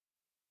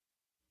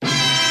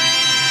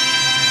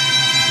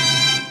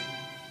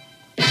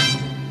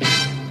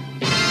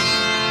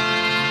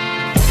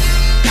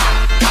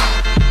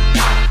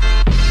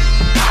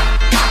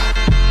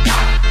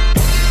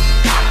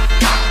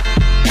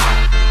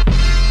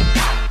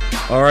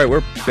All right,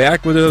 we're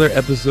back with another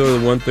episode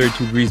of the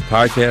 132 Breeze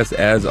podcast.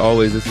 As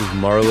always, this is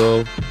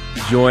Marlo,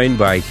 joined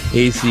by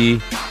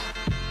Casey.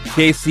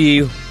 Casey,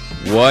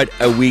 what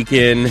a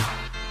weekend.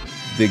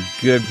 The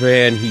good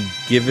man he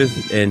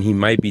giveth, and he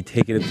might be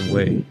taking it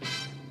away.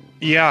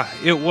 Yeah,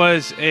 it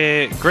was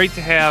great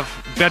to have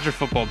Badger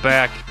football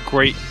back.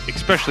 Great,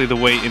 especially the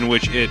way in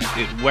which it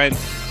went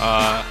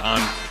on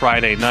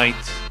Friday night.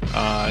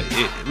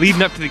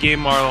 Leading up to the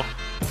game, Marlo,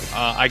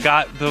 I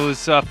got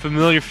those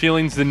familiar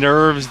feelings, the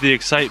nerves, the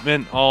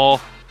excitement, all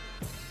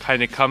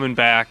kind of coming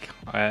back,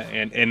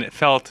 and it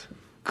felt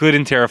good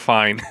and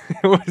terrifying.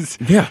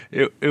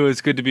 It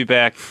was good to be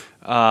back.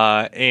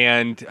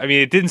 And I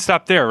mean, it didn't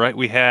stop there, right?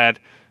 We had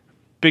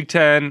Big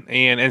Ten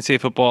and NCAA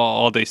football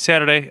all day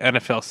Saturday,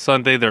 NFL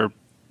Sunday. There are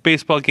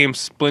baseball games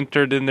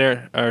sprinkled in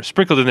there. It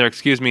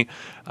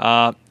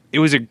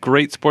was a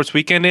great sports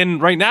weekend,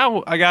 and right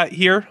now I got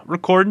here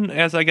recording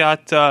as I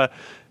got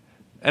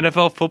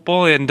NFL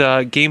football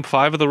and Game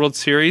 5 of the World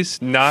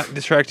Series. Not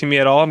distracting me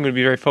at all. I'm going to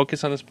be very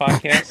focused on this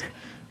podcast.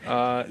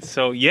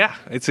 So yeah,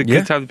 it's a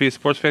good time to be a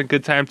sports fan.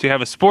 Good time to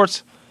have a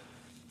sports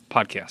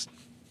podcast.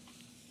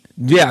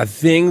 Yeah,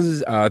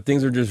 things are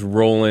just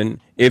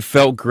rolling. It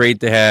felt great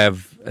to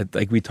have,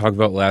 like we talked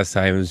about last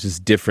time, it was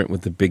just different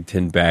with the Big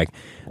Ten back.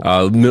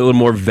 A little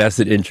more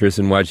vested interest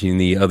in watching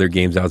the other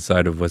games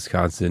outside of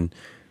Wisconsin,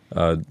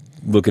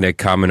 looking at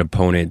common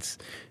opponents,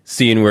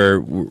 seeing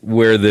where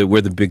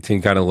the Big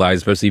Ten kind of lies,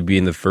 especially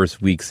being the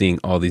first week, seeing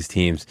all these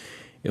teams.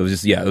 It was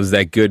just, it was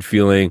that good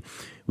feeling.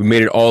 We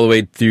made it all the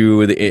way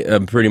through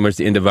pretty much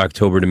the end of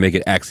October to make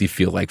it actually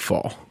feel like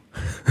fall.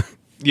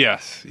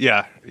 Yes,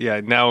 yeah.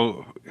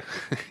 Now,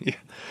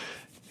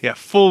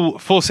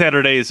 full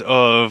Saturdays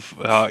of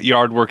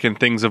yard work and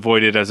things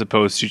avoided, as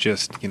opposed to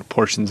just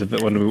portions of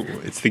it when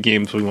it's the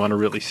games we want to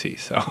really see.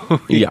 So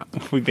we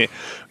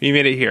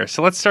made it here.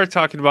 So let's start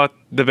talking about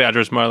the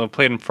Badgers. Marlo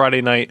played on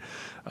Friday night,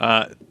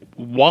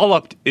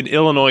 walloped an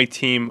Illinois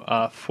team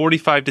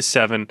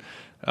 45-7.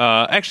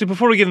 Actually,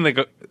 before we get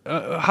in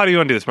how do you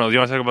want to do this, Marlo? Do you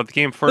want to talk about the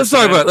game first?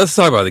 Let's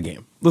talk about the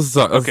game. Let's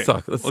talk.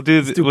 Let's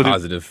do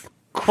positive.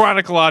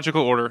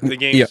 Chronological order. The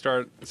game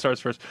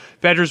starts first.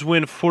 Badgers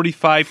win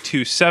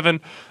 45-7.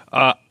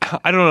 I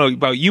don't know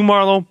about you,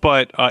 Marlo,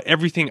 but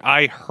everything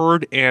I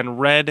heard and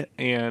read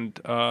and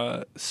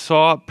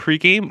saw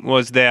pregame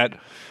was that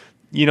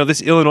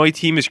this Illinois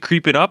team is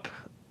creeping up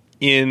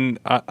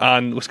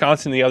on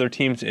Wisconsin and the other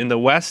teams in the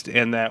West,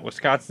 and that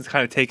Wisconsin's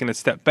kind of taking a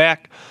step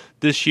back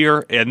this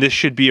year, and this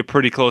should be a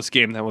pretty close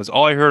game. That was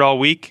all I heard all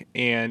week,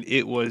 and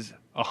it was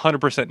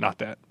 100% not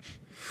that.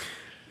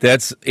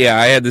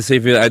 I had the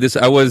same feeling.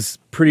 I was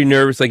pretty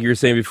nervous, like you were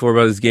saying before,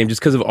 about this game, just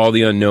because of all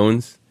the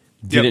unknowns.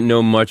 Didn't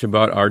know much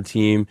about our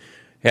team.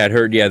 Had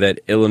heard,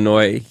 that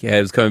Illinois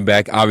was coming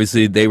back.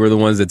 Obviously, they were the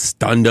ones that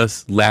stunned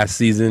us last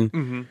season.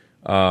 Mm-hmm.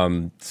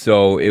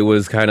 So it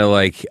was kind of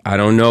like, I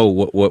don't know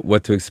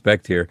what to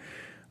expect here.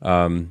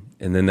 And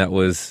then it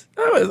was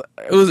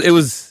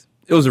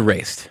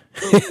erased.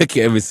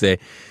 Can we say?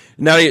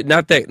 Not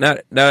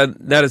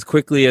as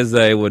quickly as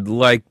I would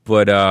like,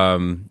 but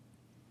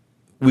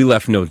we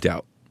left no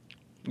doubt.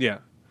 Yeah,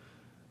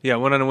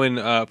 went on to win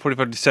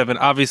 45-7.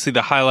 Obviously,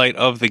 the highlight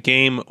of the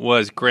game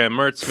was Graham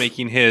Mertz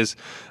making his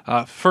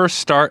first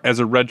start as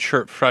a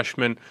redshirt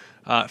freshman.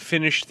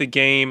 Finished the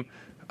game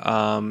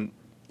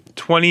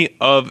 20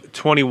 of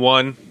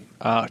 21,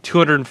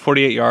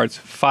 248 yards,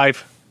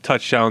 5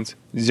 touchdowns,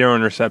 0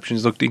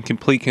 interceptions. Looked in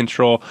complete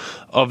control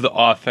of the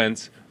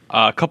offense.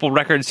 A couple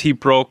records he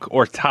broke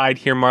or tied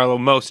here, Marlo.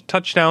 Most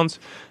touchdowns.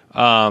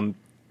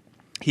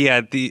 He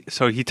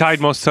tied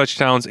most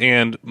touchdowns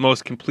and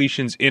most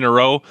completions in a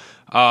row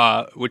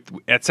at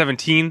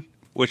 17,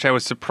 which I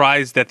was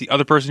surprised that the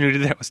other person who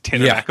did that was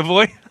Tanner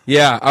McAvoy.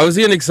 Yeah, I was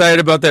even excited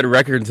about that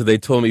record until they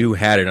told me who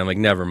had it. I'm like,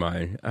 never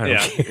mind. I don't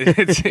care.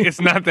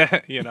 It's not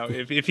that,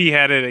 if he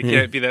had it, it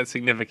can't be that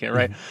significant,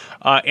 right?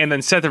 And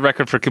then set the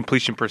record for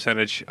completion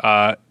percentage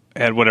at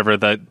whatever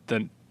the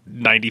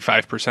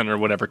 95% or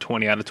whatever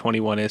 20 out of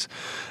 21 is.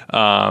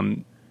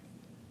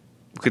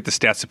 Look at the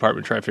stats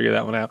department, try to figure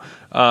that one out.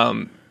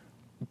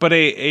 But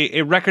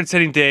a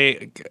record-setting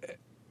day,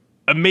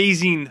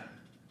 amazing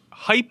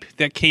hype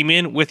that came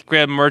in with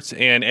Graham Mertz,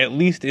 and at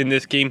least in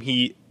this game,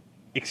 he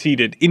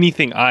exceeded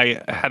anything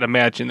I had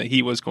imagined that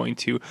he was going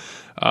to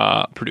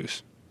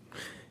produce.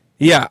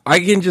 Yeah, I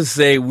can just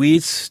say we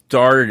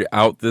started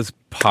out this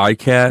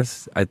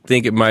podcast, I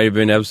think it might have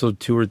been episode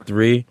 2 or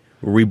 3,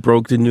 where we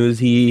broke the news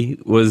he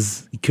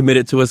was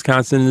committed to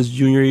Wisconsin in his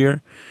junior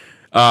year.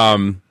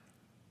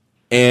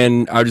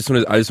 And I just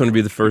want to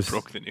be the first. We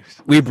broke the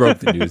news. We broke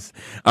the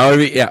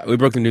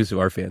news to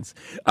our fans.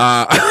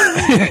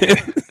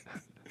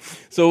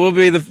 So we'll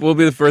be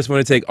the first one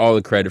to take all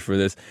the credit for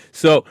this.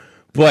 So,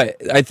 but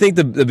I think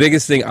the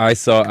biggest thing I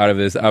saw out of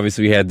this,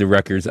 obviously we had the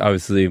records,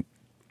 obviously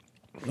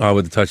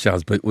with the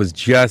touchdowns, but was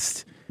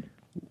just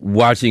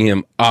watching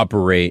him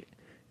operate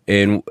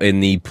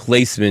in the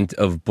placement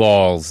of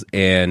balls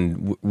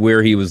and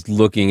where he was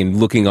looking and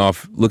looking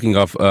off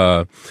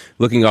the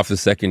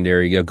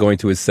secondary, going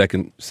to his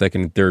second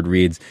and third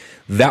reads.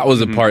 That was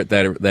a part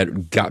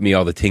that got me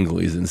all the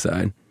tinglies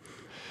inside.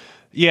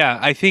 Yeah,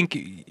 I think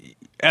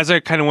as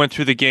I kind of went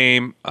through the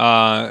game,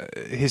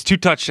 his 2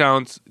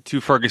 touchdowns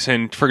to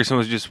Ferguson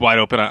was just wide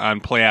open on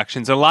play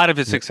actions. A lot of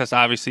his success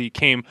obviously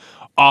came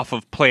off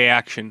of play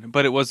action,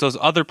 but it was those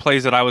other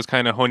plays that I was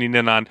kind of honing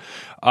in on.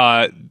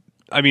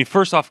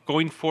 First off,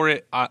 going for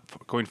it on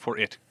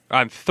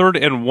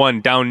 3rd and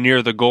 1 down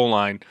near the goal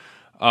line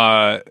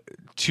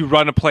to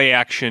run a play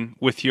action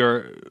with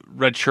your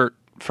redshirt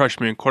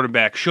freshman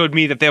quarterback showed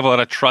me that they have a lot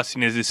of trust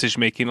in his decision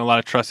making, a lot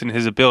of trust in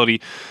his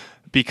ability.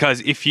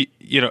 Because if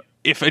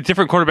if a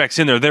different quarterback's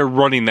in there, they're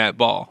running that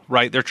ball,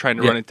 right? They're trying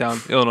to run it down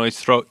Illinois'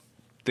 throat.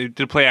 They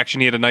did play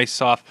action. He had a nice,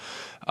 soft,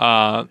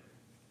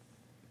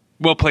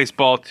 well-placed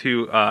ball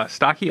to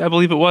Stocky, I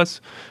believe it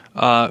was,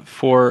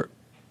 for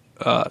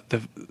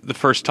the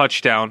first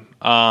touchdown.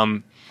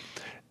 And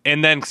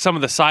then some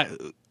of the side,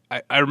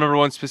 I remember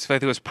one specifically. I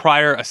think it was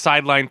prior, a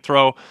sideline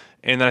throw,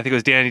 and then I think it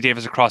was Danny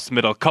Davis across the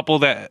middle. A couple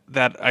that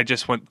I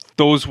just went.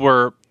 Those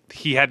were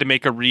he had to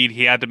make a read,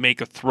 he had to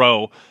make a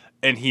throw,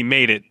 and he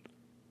made it.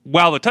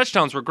 While the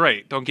touchdowns were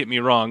great, don't get me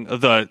wrong,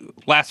 the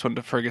last one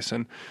to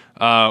Ferguson,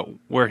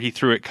 where he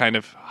threw it kind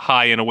of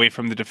high and away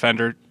from the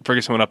defender,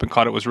 Ferguson went up and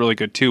caught it, was really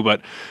good too.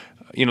 But,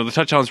 the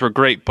touchdowns were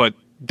great, but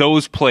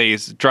those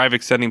plays, drive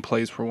extending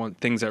plays, were one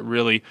things that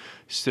really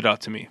stood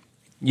out to me.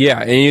 Yeah,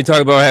 and you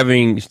talk about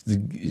having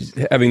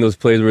those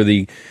plays where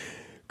the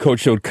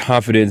coach showed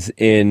confidence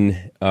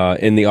in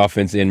the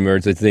offense in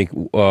Mertz. I think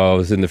it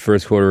was in the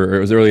first quarter, or it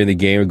was early in the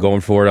game,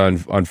 going for it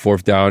on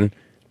 4th down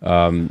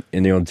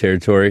in their own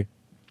territory.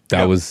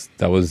 That was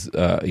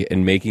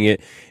in making it,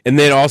 and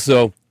then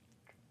also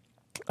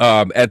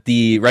right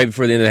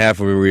before the end of the half,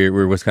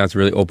 where Wisconsin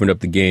really opened up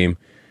the game,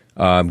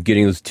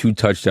 getting those 2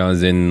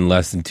 touchdowns in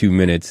less than 2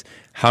 minutes.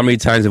 How many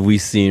times have we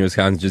seen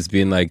Wisconsin just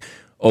being like,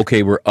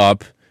 "Okay, we're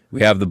up,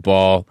 we have the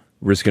ball,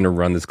 we're just going to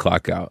run this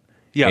clock out."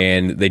 Yeah,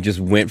 and they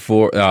just went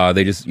for.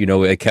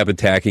 They kept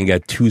attacking,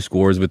 got 2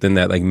 scores within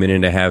that minute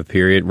and a half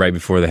period right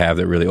before the half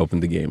that really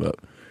opened the game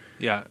up.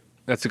 Yeah.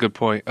 That's a good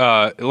point.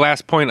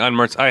 Last point on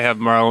Mertz I have,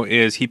 Marlo,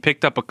 is he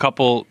picked up a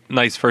couple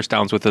nice first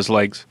downs with his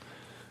legs,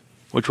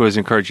 which was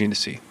encouraging to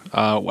see.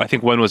 I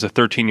think one was a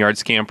 13-yard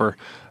scamper.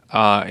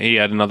 He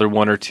had another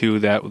 1 or 2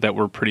 that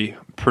were pretty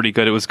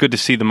good. It was good to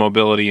see the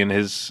mobility and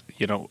his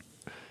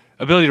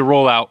ability to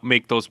roll out,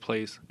 make those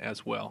plays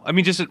as well.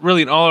 Just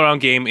really an all-around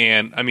game,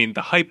 and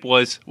the hype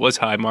was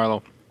high,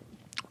 Marlo,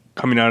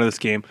 coming out of this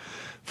game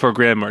for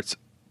Graham Mertz.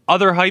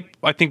 Other hype,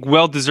 I think,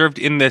 well-deserved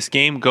in this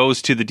game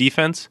goes to the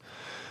defense.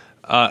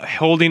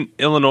 Holding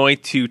Illinois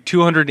to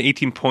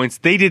 218 points.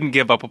 They didn't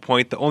give up a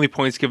point. The only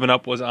points given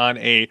up was on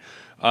a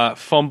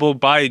fumble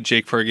by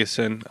Jake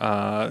Ferguson.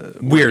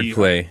 Weird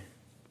play.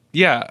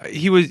 Yeah,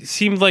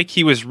 seemed like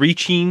he was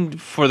reaching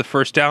for the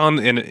first down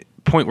in a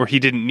point where he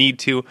didn't need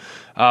to.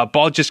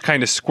 Ball just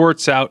kind of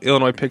squirts out.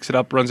 Illinois picks it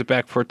up, runs it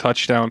back for a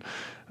touchdown.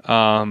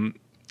 A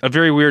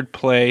very weird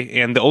play,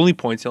 and the only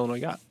points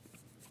Illinois got.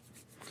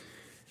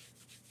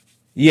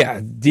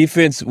 Yeah,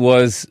 defense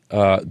was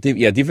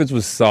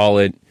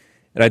solid.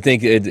 And I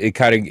think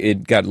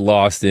it got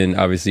lost in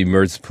obviously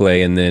Mertz's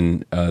play, and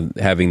then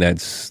having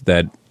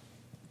that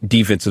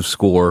defensive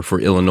score for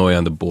Illinois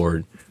on the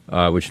board,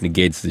 which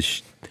negates the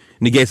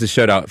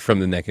shutout from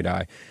the naked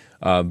eye.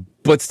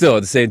 But still,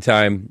 at the same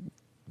time,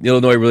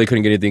 Illinois really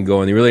couldn't get anything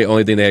going. The really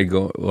only thing they had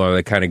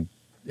that kind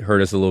of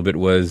hurt us a little bit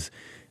was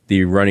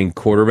the running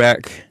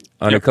quarterback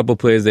on a couple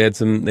plays. They had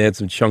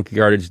some chunky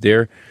yardage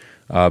there,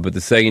 but the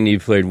second he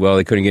played well,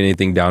 they couldn't get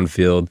anything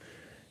downfield.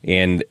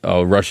 And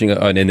rushing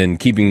and then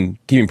keeping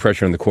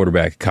pressure on the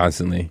quarterback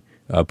constantly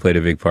played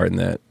a big part in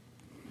that.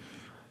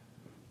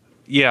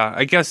 Yeah,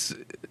 I guess.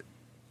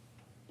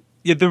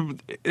 Yeah,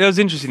 it was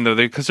interesting though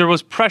because there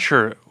was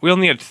pressure. We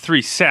only had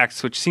 3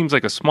 sacks, which seems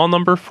like a small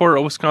number for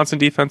a Wisconsin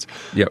defense.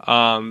 Yep.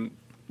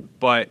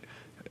 But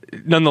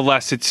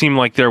nonetheless, it seemed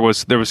like there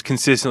was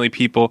consistently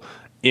people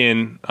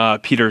in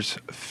Peter's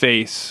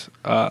face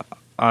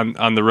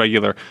on the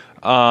regular.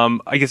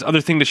 I guess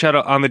other thing to shout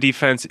out on the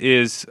defense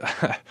is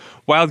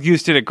Wild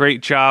Goose did a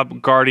great job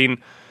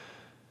guarding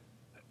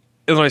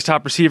Illinois'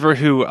 top receiver,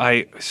 who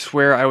I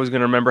swear I was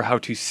going to remember how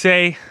to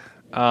say.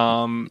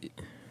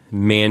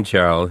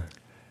 Man-child.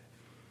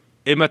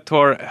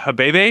 Imator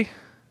Habebe?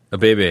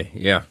 Habebe,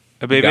 yeah.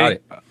 Habebe. Got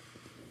it.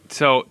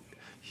 So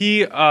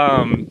he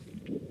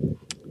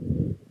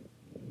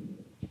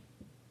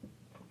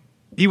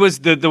was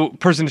the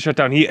person to shut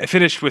down. He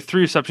finished with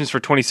 3 receptions for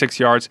 26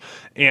 yards,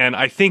 and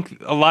I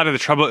think a lot of the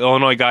trouble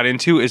Illinois got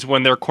into is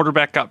when their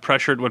quarterback got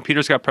pressured, when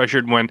Peters got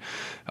pressured, when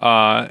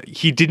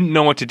he didn't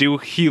know what to do.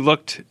 He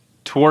looked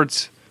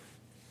towards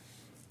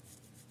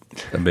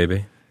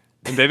Habebe.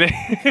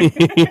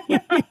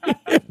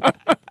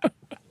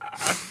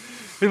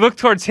 He looked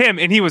towards him,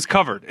 and he was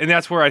covered, and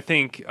that's where I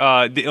think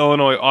the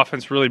Illinois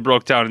offense really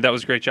broke down, and that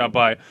was a great job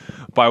by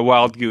by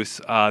Wild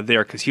Goose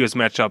there, because he was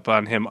matched up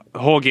on him the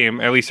whole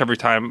game, at least every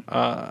time,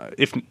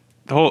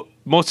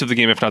 most of the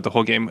game, if not the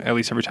whole game, at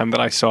least every time that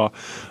I saw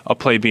a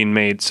play being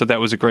made. So that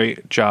was a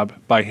great job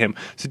by him.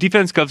 So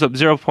defense gives up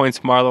 0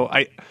 points. Marlowe,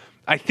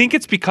 I think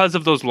it's because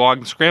of those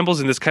long scrambles,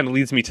 and this kind of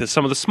leads me to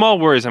some of the small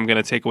worries I'm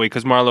going to take away,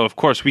 because Marlowe, of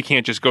course, we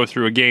can't just go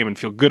through a game and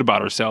feel good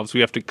about ourselves.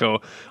 We have to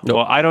go, Nope.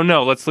 Well, I don't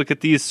know. Let's look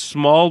at these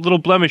small little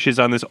blemishes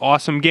on this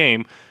awesome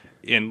game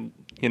and,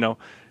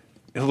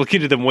 look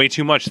into them way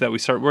too much that we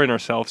start worrying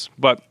ourselves.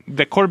 But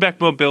the quarterback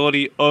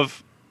mobility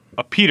of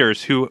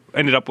Peters, who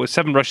ended up with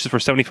 7 rushes for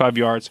 75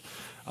 yards.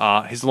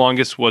 His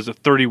longest was a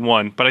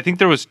 31. But I think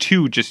there was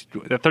 2, just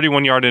a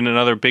 31-yard and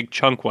another big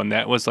chunk one.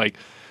 That was like,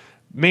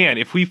 man,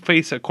 if we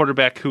face a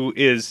quarterback who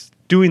is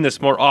doing this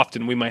more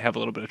often, we might have a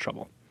little bit of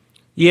trouble.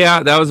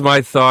 Yeah, that was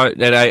my thought.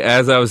 And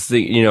as I was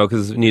thinking,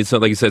 because we need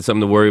something, like you said,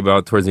 something to worry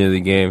about towards the end of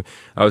the game,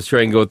 I was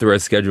trying to go through our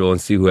schedule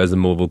and see who has a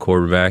mobile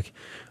quarterback.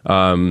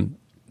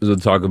 We'll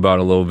talk about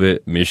a little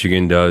bit.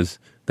 Michigan does.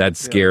 That's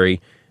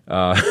scary.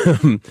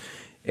 And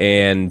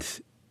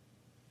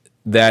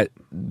that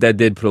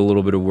did put a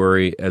little bit of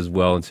worry as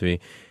well into me.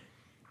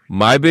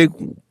 My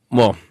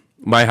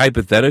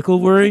hypothetical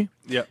worry,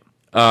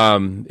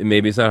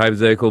 maybe it's not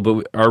hypothetical,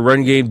 but our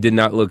run game did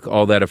not look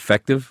all that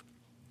effective.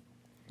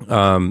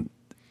 Our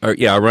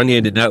run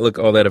game did not look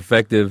all that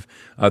effective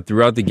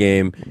throughout the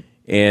game,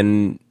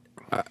 and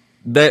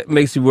that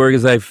makes me worry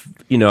because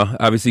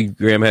obviously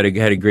Graham had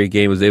a great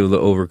game, was able to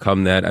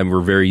overcome that, and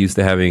we're very used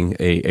to having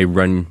a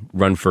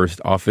run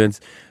first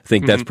offense. I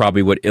think that's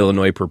probably what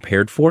Illinois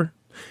prepared for.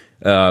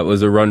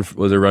 Was a run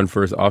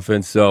first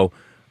offense. So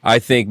I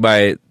think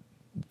by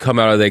come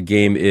out of that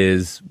game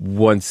is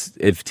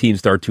if teams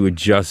start to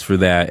adjust for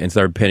that and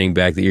start pinning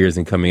back the ears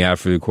and coming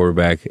after the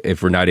quarterback,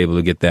 if we're not able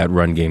to get that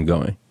run game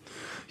going.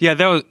 Yeah,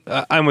 that was.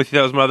 I'm with you.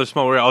 That was my other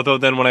small worry. Although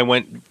then when I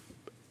went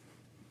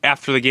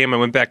after the game, I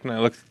went back and I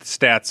looked at the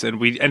stats, and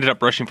we ended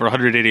up rushing for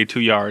 182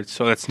 yards.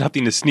 So that's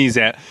nothing to sneeze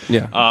at.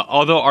 Yeah.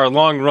 Although our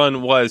long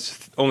run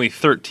was only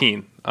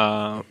 13.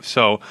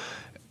 So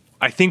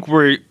I think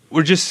we're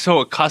just so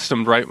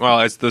accustomed, right? Well,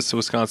 as this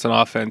Wisconsin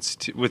offense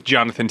with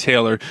Jonathan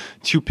Taylor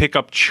to pick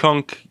up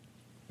chunk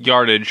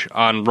yardage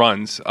on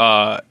runs,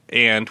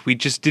 and we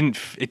just didn't.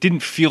 It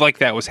didn't feel like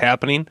that was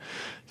happening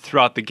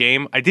throughout the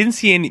game. I didn't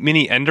see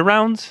many end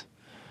arounds.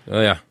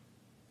 Oh yeah.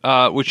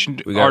 Which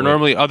are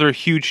normally other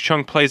huge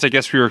chunk plays. I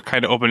guess we were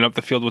kind of opening up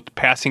the field with the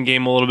passing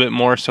game a little bit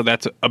more, so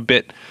that's a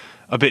bit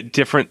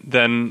different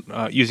than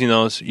using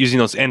those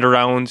end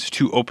arounds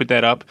to open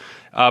that up.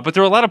 But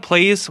there were a lot of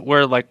plays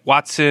where like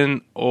Watson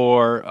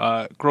or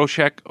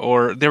Groshek,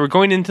 or they were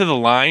going into the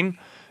line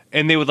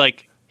and they would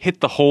like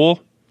hit the hole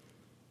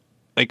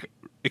like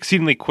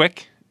exceedingly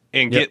quick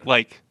and get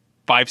like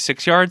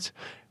 5-6 yards.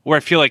 Where I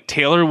feel like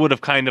Taylor would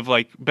have kind of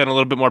like been a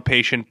little bit more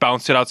patient,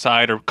 bounced it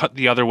outside or cut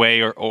the other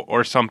way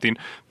or something,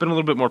 been a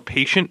little bit more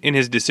patient in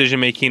his decision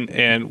making.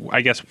 And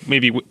I guess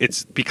maybe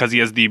it's because he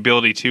has the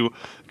ability to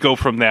go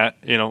from that,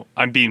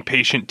 I'm being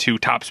patient to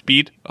top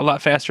speed a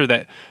lot faster,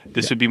 that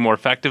this would be more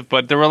effective.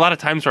 But there were a lot of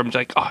times where I'm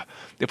like,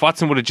 if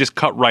Watson would have just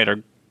cut right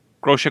or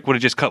Groshek would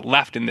have just cut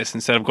left in this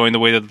instead of going the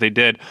way that they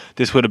did,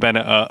 this would have been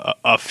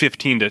a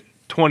 15 to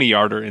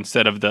 20-yarder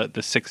instead of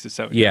the 6 to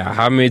 7. Yeah,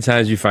 how many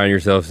times you find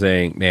yourself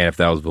saying, man, if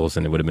that was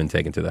Wilson, it would have been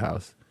taken to the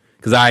house?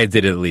 Because I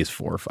did it at least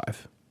 4 or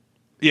 5.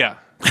 Yeah.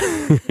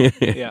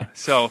 Yeah.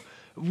 So,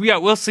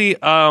 we'll see.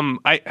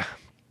 I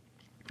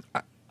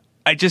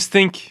just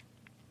think...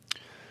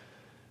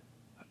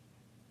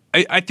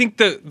 I think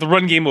the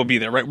run game will be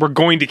there, right? We're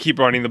going to keep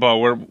running the ball.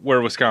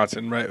 We're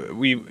Wisconsin, right?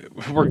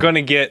 We're going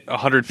to get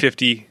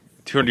 150,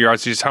 200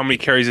 yards. Just how many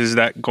carries is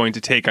that going to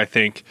take, I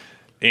think?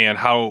 And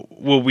how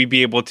will we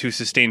be able to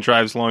sustain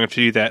drives long enough to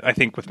do that? I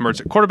think with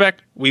Mertz at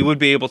quarterback, we would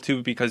be able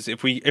to, because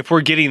if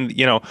we're getting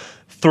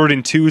 3rd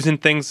and 2s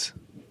and things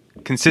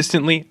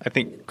consistently, I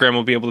think Graham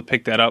will be able to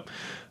pick that up.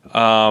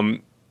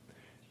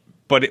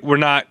 But we're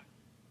not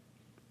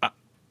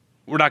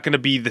going to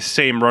be the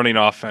same running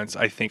offense.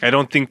 I think. I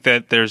don't think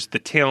that there's the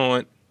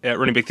talent at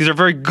running back. These are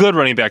very good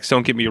running backs.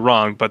 Don't get me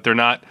wrong, but they're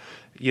not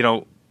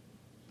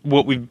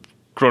what we've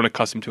grown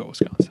accustomed to at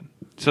Wisconsin.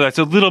 So that's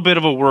a little bit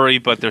of a worry,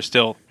 but they're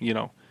still,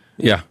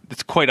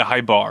 it's quite a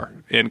high bar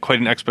and quite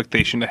an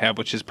expectation to have,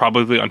 which is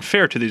probably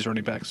unfair to these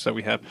running backs that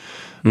we have,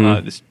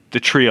 the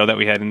trio that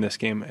we had in this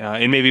game.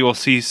 And maybe we'll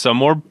see some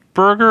more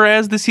Berger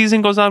as the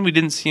season goes on. We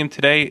didn't see him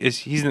today.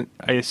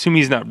 I assume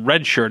he's not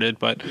redshirted,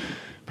 but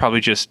probably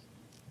just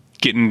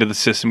getting into the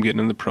system, getting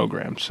in the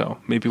program. So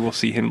maybe we'll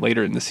see him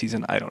later in the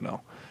season. I don't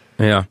know.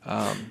 Yeah.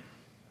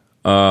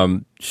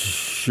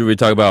 Should we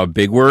talk about a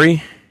big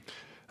worry?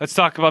 Let's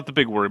talk about the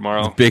big worry,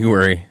 Marlo. Big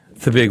worry.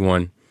 It's a big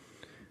one.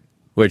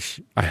 Let's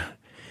talk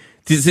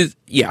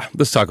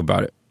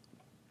about it.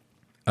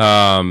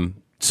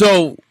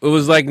 So it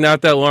was like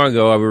not that long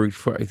ago,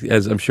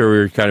 as I'm sure we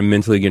were kind of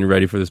mentally getting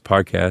ready for this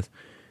podcast.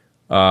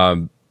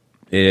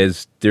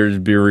 There's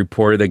been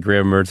reported that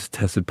Graham Mertz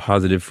tested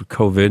positive for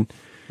COVID.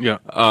 Yeah.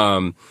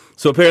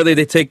 So apparently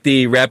they take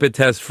the rapid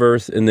test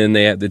first, and then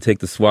they have to take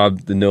the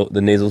swab,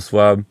 the nasal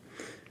swab.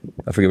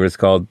 I forget what it's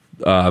called.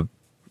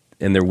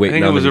 And they're I waiting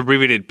think it on was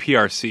abbreviated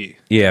PRC,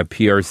 yeah,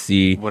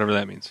 PRC, whatever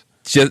that means.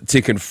 just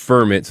to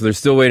confirm it. So they're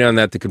still waiting on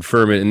that to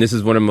confirm it. And this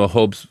is one of my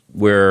hopes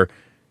where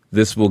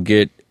this will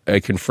get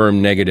a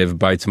confirmed negative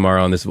by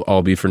tomorrow, and this will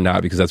all be for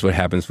naught because that's what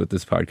happens with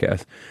this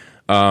podcast.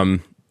 But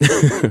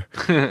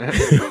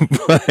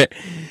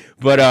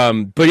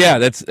yeah,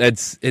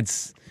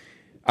 it's.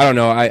 I don't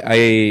know.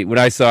 I when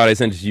I saw it, I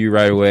sent it to you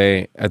right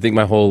away. I think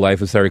my whole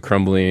life was started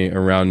crumbling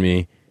around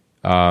me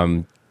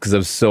because I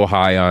was so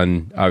high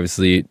on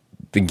obviously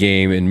the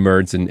game and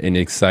Mertz and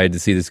excited to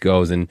see this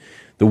goes and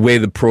the way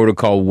the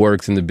protocol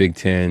works in the Big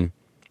Ten.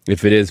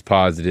 If it is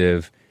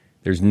positive,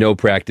 there's no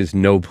practice,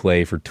 no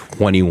play for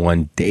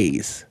 21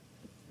 days.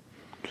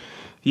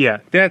 Yeah,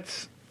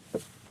 that's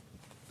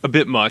a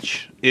bit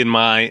much, in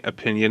my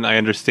opinion. I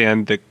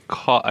understand the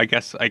I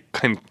guess I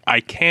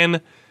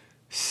can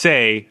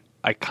say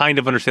I kind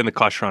of understand the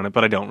caution on it,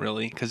 but I don't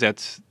really, because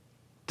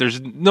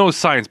there's no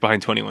science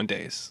behind 21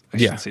 days. I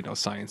shouldn't say no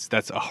science.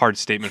 That's a hard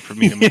statement for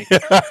me to make.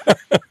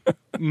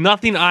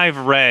 Nothing I've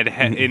read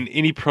in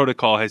any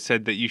protocol has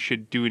said that you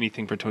should do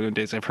anything for 21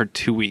 days. I've heard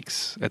 2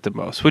 weeks at the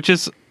most, which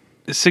is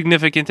a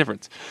significant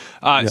difference.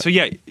 So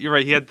yeah, you're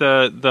right. He had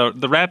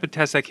the rapid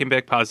test that came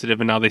back positive,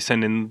 and now they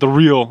send in the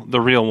real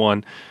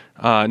one.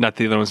 Not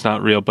the other one's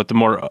not real, but the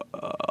more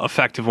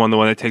effective one, the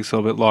one that takes a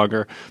little bit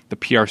longer, the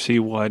PRC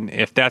one.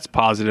 If that's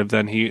positive,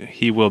 then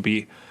he will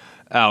be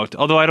out.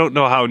 Although I don't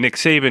know how Nick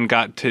Saban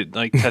got to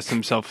test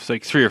himself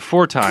 3 or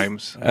 4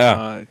 times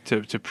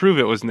to prove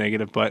it was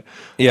negative. But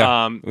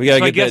yeah, we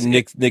gotta get that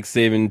Nick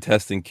Saban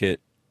testing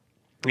kit.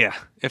 Yeah,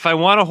 if I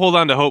want to hold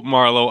on to hope,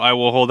 Marlo, I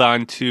will hold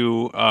on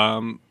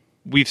to.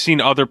 We've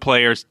seen other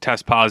players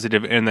test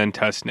positive and then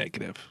test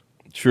negative.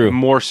 True,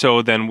 more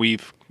so than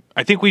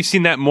I think we've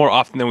seen that more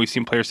often than we've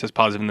seen players test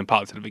positive and then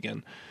positive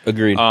again.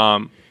 Agreed.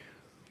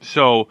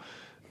 So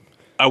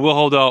I will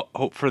hold out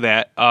hope for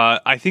that.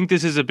 I think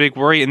this is a big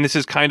worry, and this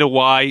is kind of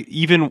why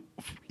even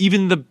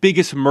the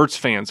biggest Mertz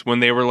fans, when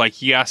they were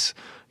like, yes,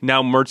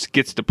 now Mertz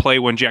gets to play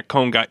when Jack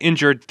Cohn got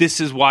injured,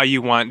 this is why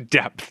you want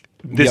depth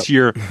this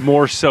year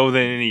more so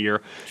than any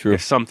year. True.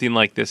 If something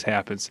like this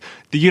happens.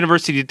 The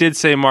university did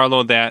say,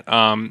 Marlo, that,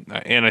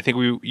 and I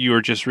think you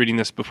were just reading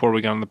this before we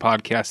got on the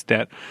podcast,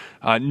 that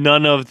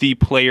none of the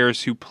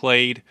players who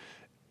played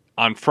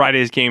on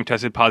Friday's game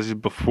tested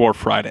positive before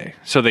Friday.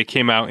 So they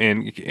came out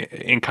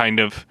and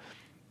kind of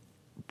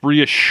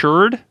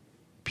reassured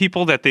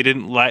people that they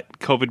didn't let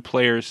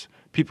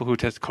people who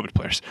tested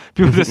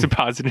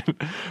positive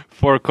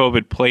for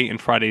COVID play in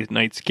Friday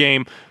night's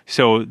game.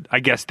 So I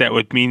guess that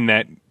would mean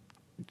that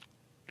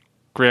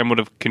Graham would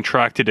have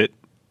contracted it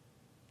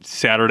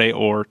Saturday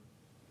or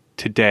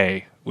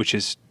today, which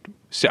is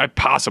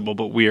possible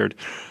but weird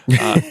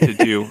to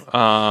do.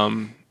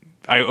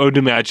 I would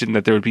imagine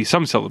that there would be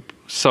some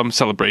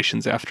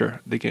celebrations after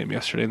the game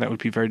yesterday, and that would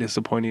be very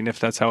disappointing if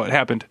that's how it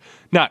happened.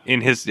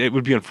 It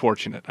would be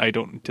unfortunate. I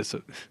don't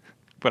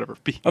whatever.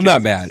 I'm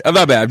not mad.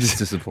 I'm just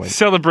disappointed.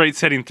 Celebrate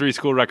setting 3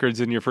 school records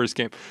in your first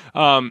game.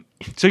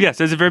 So yes,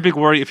 that's a very big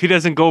worry. If he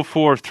doesn't go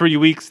for 3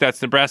 weeks,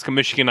 that's Nebraska,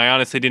 Michigan. I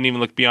honestly didn't even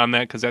look beyond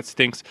that because that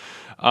stinks.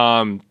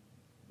 I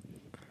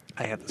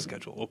had the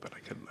schedule open.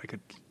 I could.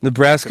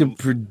 Nebraska,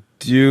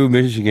 Purdue,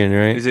 Michigan,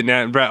 right? Is it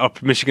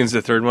not? Michigan's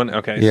the third one.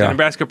 Okay, yeah. So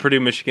Nebraska,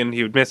 Purdue, Michigan.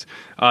 He would miss.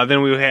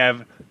 Then we would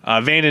have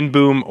Vanden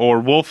Boom or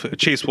Wolf.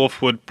 Chase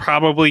Wolf would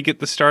probably get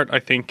the start. I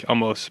think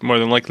almost more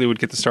than likely would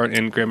get the start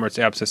in Graham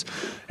Mertz's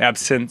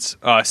absence.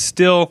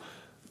 Still,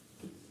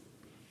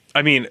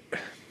 I mean,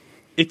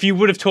 if you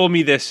would have told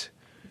me this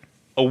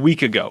a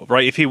week ago,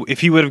 right? If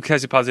he would have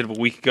tested positive a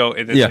week ago,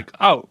 and it's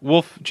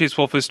Chase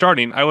Wolf is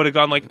starting, I would have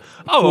gone like,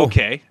 oh, cool.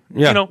 Okay,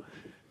 yeah.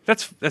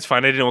 That's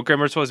fine. I didn't know what Graham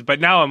Mertz was, but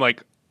now I'm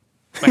like,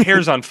 my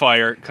hair's on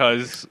fire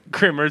because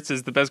Graham Mertz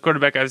is the best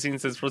quarterback I've seen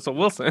since Russell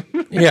Wilson.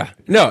 Yeah,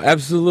 no,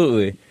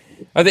 absolutely.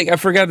 I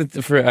forgot who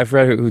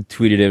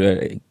tweeted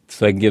it,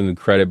 so I can give him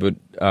credit, but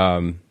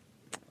I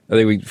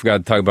think we forgot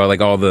to talk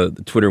about all the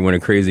Twitter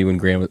went crazy when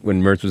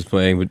Mertz was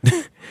playing. But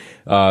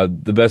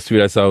the best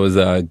tweet I saw was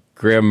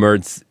Graham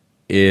Mertz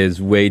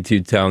is way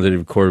too talented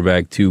of a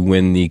quarterback to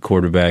win the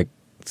quarterback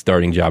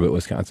starting job at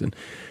Wisconsin.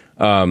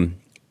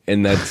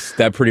 And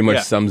that pretty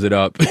much sums it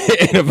up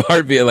in a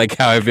heartbeat,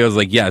 how it feels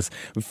yes,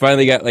 we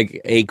finally got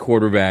a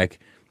quarterback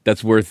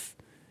that's worth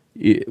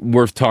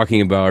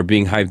talking about or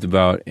being hyped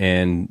about,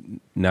 and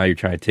now you're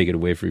trying to take it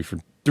away from you for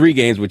 3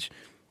 games, which,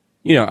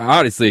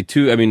 honestly,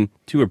 two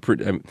are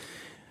pretty.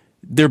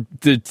 They're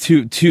the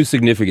two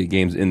significant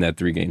games in that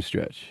 3-game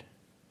stretch.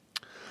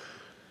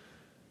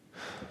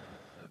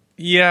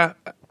 Yeah,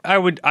 I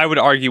would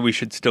argue we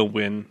should still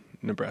win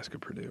Nebraska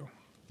Purdue.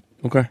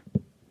 Okay.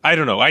 I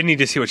don't know. I need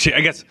to see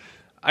I guess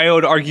I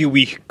would argue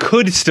we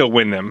could still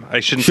win them. I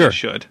shouldn't say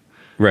should.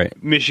 Right.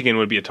 Michigan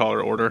would be a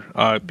taller order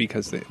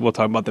because we'll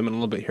talk about them in a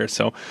little bit here.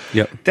 So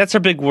that's our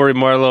big worry,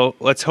 Marlo.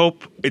 Let's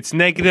hope it's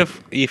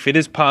negative. If it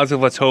is positive,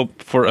 let's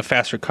hope for a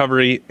fast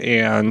recovery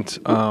and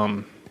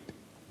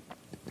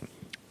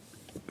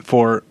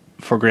for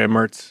for Graham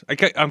Mertz.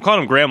 I'm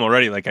calling him Graham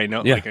already. Like I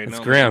know. Yeah, like I know it's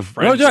Graham.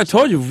 No, I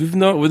told you. We've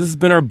known this has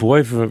been our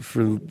boy for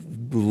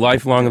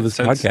lifelong of this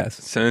podcast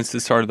since the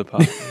start of the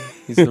pod.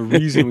 He's the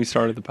reason we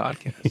started the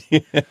podcast.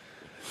 Yeah.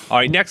 All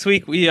right, next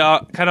week we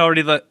kind of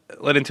already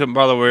let into it,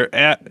 brother. We're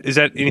at. Is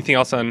that anything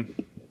else on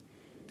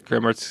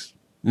Graham Mertz?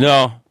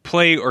 No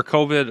play or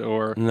COVID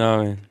or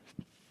no. Man.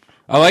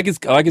 I like his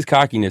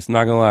cockiness.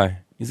 Not gonna lie,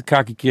 he's a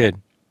cocky kid.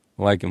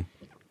 I like him.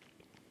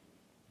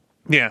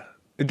 Yeah.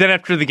 Then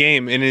after the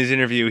game, in his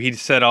interview, he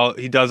said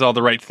he does all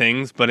the right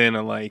things, but in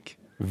a like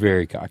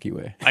very cocky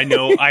way. I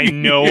know,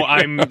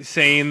 I'm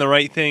saying the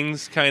right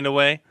things kind of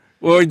way.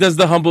 Well, he does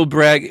the humble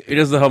brag. He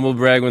does the humble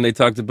brag when they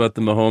talked about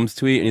the Mahomes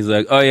tweet, and he's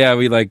like, "Oh yeah,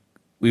 we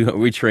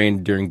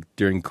trained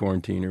during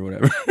quarantine or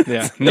whatever."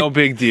 Yeah, no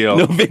big deal.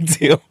 No big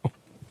deal.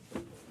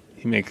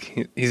 He makes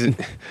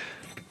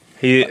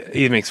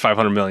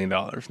 $500 million.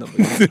 No big deal. No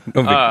big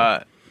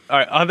deal. All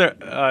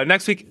right,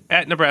 next week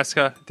at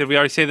Nebraska. Did we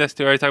already say this?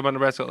 Did we already talk about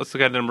Nebraska? Let's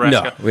look at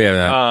Nebraska. No, we have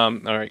that.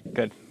 All right,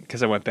 good,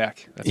 because I went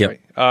back. That's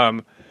right.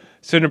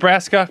 So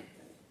Nebraska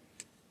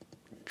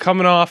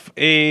coming off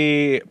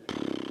a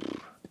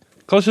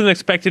closer than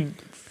expected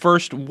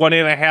first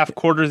 1.5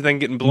 quarters, then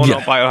getting blown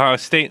out by Ohio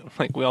State,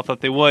 like we all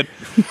thought they would.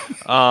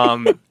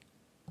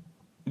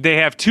 They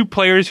have 2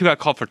 players who got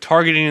called for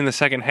targeting in the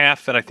second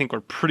half that I think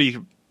were pretty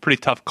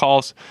tough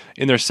calls.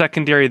 In their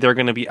secondary, they're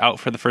going to be out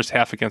for the first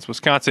half against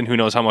Wisconsin. Who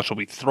knows how much will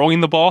be throwing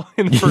the ball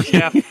in the first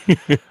half.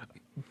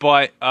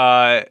 But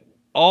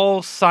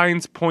all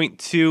signs point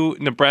to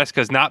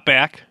Nebraska's not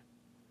back.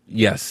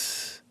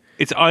 Yes.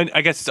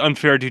 I guess it's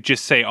unfair to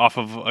just say off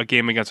of a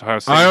game against Ohio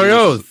State. I don't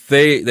know.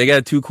 They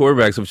got 2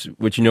 quarterbacks,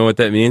 which you know what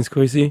that means,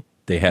 Kwesi?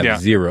 They have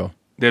 0.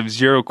 They have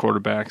 0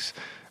 quarterbacks.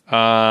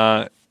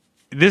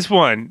 This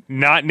one,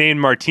 not named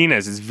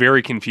Martinez, is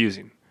very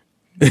confusing.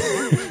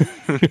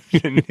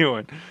 The new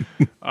one.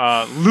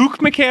 Luke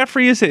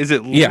McCaffrey, is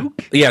it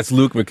Luke? Yeah, it's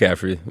Luke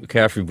McCaffrey.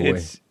 McCaffrey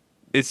boy.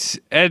 It's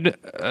Ed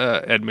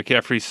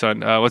McCaffrey's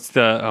son. What's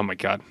the, oh my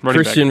God.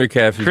 Christian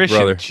McCaffrey's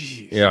brother.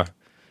 Geez. Yeah.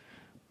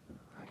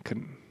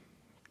 Couldn't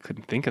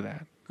think of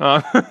that.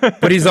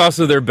 But he's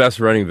also their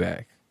best running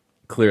back,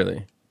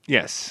 clearly.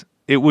 Yes.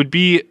 It would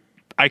be,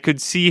 I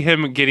could see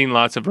him getting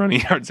lots of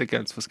running yards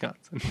against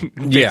Wisconsin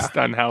based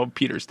on how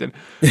Peters did.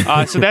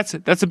 So that's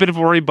a bit of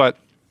a worry, but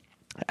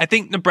I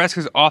think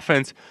Nebraska's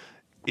offense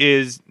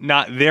is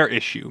not their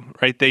issue,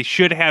 right? They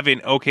should have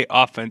an okay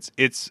offense.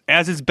 It's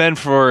been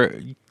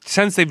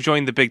since they've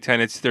joined the Big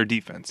Ten. It's their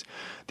defense.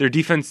 Their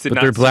defense did not.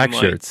 But they're black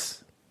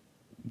shirts.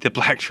 The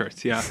black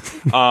shirts, yeah.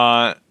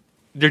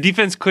 Their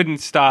defense couldn't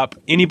stop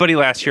anybody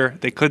last year.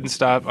 They couldn't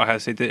stop Ohio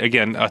State.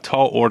 Again, a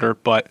tall order,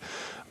 but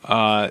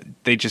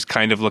they just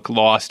kind of look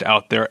lost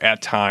out there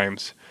at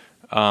times.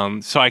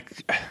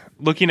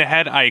 Looking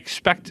ahead, I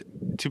expect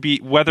to be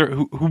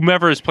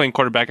whomever is playing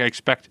quarterback. I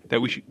expect that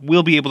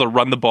we'll be able to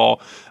run the ball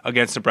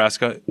against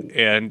Nebraska,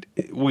 and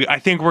I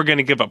think we're going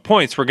to give up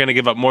points. We're going to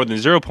give up more than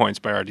 0 points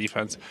by our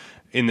defense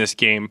in this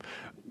game.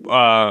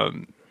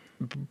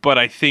 But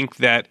I think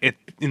that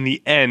in the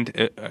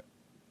end,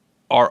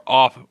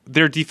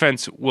 their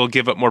defense will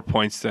give up more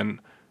points than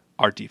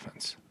our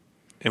defense,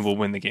 and we'll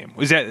win the game.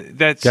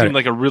 That seemed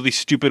like a really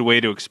stupid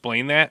way to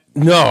explain that?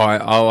 No,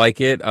 I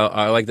like it.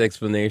 I like the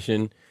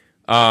explanation.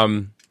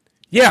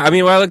 Yeah, I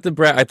mean, I like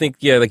I think,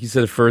 like you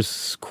said, the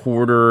first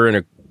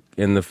quarter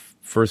in the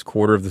first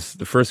quarter of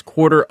the first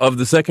quarter of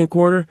the second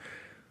quarter,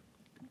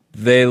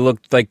 they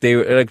looked like they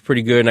looked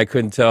pretty good, and I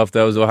couldn't tell if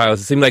that was Ohio. It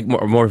seemed like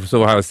more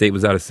so Ohio State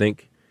was out of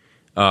sync.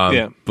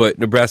 But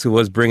Nebraska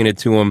was bringing it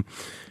to them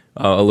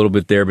a little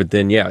bit there. But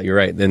then, you're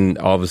right. Then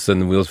all of a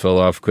sudden the wheels fell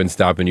off. Couldn't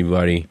stop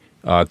anybody.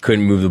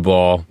 Couldn't move the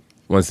ball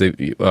once they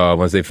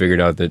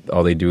figured out that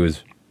all they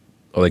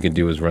can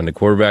do is run the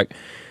quarterback.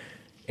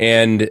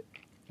 And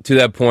to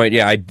that point,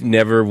 I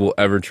never will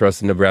ever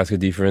trust the Nebraska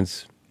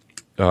defense.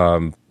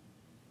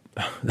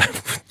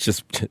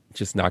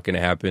 Just not going to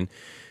happen.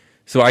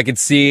 So I could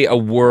see a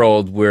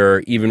world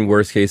where, even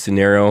worst case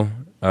scenario,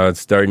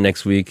 starting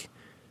next week,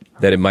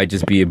 that it might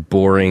just be a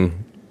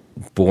boring,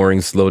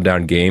 slowed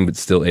down game, but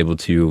still able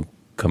to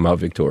come out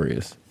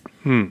victorious.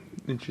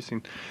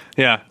 Interesting.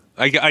 Yeah,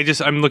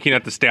 I'm looking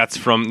at the stats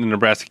from the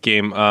Nebraska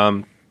game.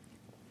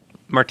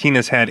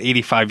 Martinez had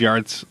 85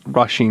 yards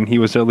rushing. He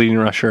was their leading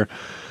rusher.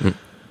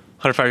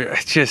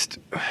 105.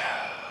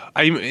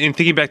 In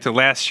thinking back to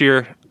last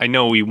year, I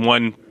know we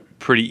won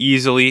pretty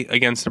easily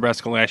against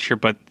Nebraska last year,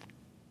 but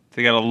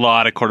they got a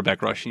lot of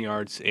quarterback rushing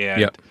yards.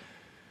 And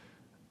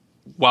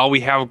while we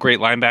have great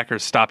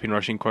linebackers stopping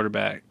rushing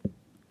quarterback,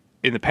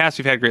 in the past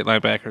we've had great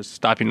linebackers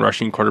stopping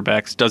rushing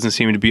quarterbacks. Doesn't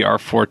seem to be our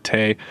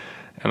forte.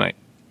 And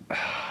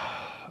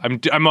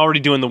I'm already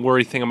doing the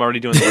worry thing. I'm already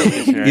doing the worry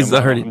thing. He's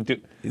already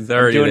doing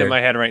it in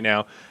my head right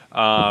now.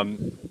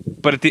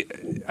 But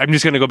I'm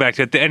just going to go back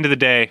to, at the end of the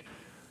day,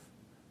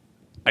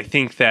 I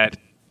think that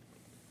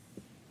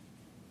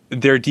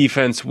their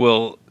defense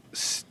will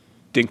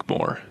stink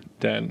more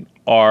than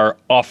our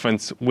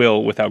offense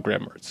will without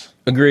Graham Mertz.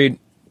 Agreed.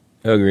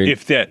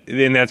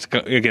 Then that's,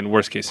 again,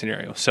 worst case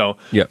scenario. So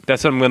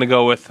that's what I'm going to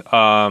go with.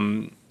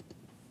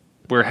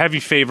 we're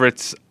heavy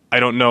favorites. I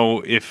don't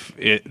know if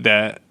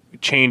that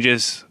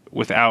changes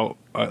without,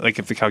 like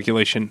if the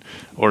calculation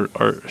or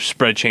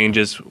spread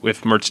changes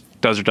if Mertz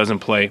does or doesn't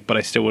play, but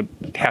I still would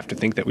have to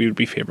think that we would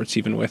be favorites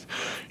even with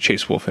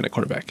Chase Wolfen at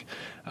quarterback.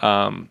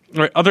 All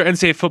right, other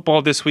NCAA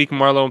football this week,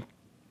 Marlo.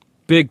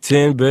 Big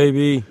Ten,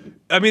 baby.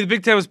 I mean, the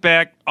Big Ten was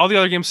back. All the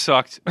other games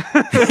sucked.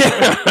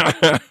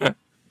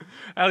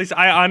 At least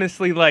I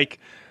honestly,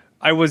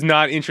 I was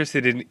not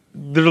interested in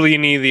literally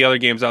any of the other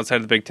games outside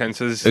of the Big Ten,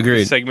 so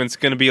this segment's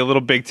going to be a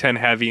little Big Ten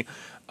heavy.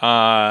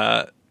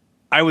 I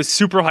was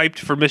super hyped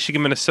for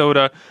Michigan,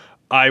 Minnesota.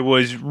 I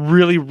was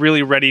really,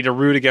 really ready to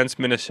root against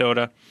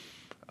Minnesota.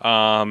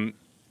 And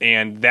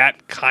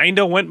that kind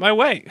of went my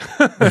way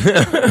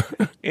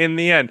in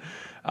the end.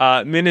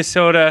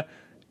 Minnesota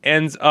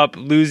ends up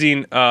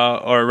losing,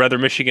 or rather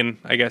Michigan,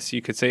 I guess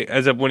you could say,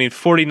 ends up winning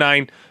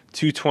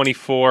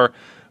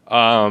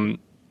 49-24.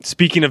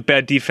 Speaking of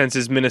bad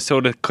defenses,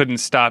 Minnesota couldn't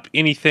stop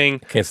anything.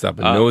 Can't stop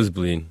a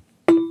nosebleed.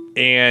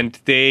 And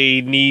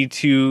they need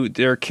to,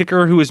 their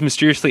kicker who is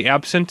mysteriously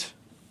absent,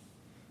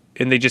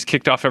 and they just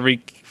kicked off every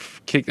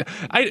kick.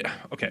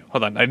 Okay,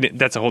 hold on.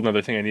 That's a whole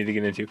other thing I need to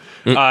get into.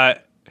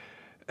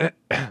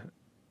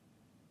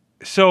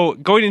 So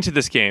going into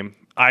this game,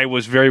 I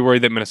was very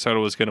worried that Minnesota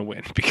was going to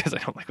win because I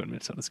don't like when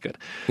Minnesota's good.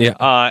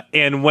 Yeah.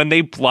 And when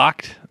they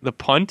blocked the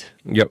punt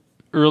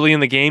early in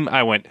the game,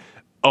 I went,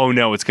 oh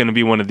no, it's going to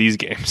be one of these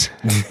games.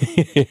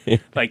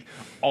 Like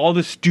all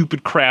the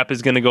stupid crap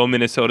is going to go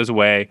Minnesota's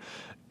way,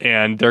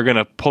 and they're going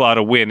to pull out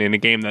a win in a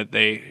game that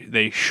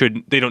they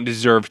don't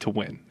deserve to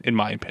win, in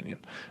my opinion.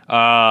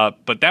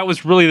 But that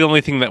was really the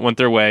only thing that went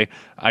their way.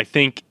 I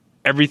think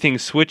everything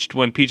switched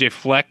when PJ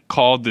Fleck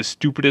called the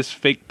stupidest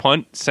fake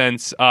punt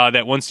since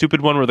that one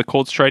stupid one where the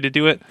Colts tried to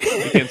do it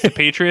against the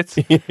Patriots.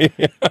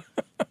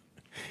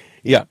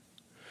 Yeah.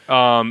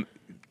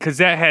 Because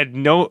that had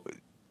no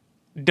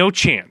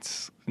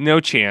chance. No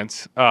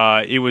chance.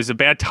 It was a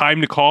bad time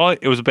to call it.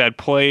 It was a bad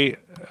play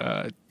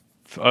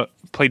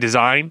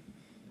design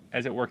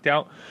as it worked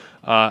out.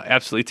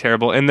 Absolutely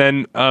terrible. And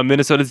then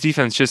Minnesota's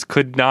defense just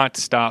could not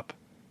stop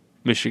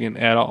Michigan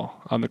at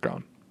all on the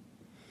ground.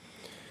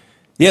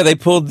 Yeah, they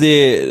pulled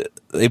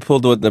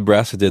what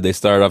Nebraska did. They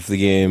started off the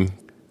game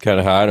kind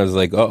of hot. I was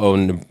like,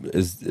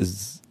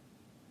 is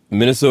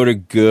Minnesota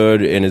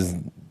good, and is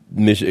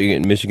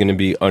Michigan to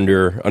be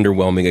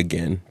underwhelming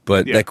again?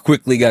 But that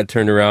quickly got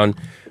turned around.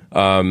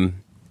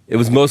 It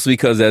was mostly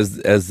because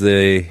as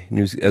they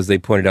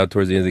pointed out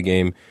towards the end of the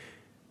game,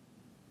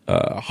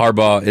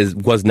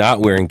 Harbaugh was not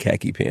wearing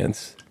khaki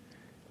pants.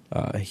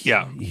 He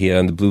had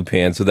on the blue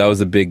pants, so that was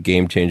a big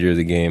game changer of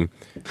the game.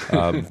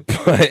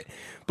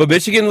 But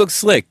Michigan looks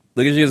slick.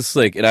 Michigan's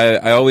slick, and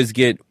I always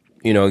get,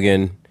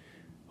 again,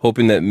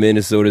 hoping that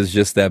Minnesota is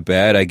just that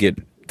bad. I get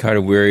kind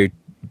of weary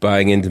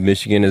buying into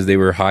Michigan as they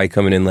were high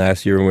coming in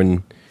last year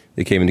when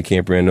they came into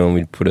Camp Randall and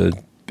we put a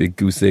big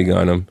goose egg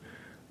on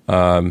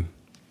them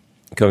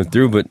coming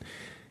through. But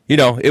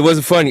it was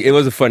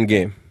a fun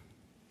game.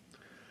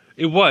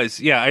 It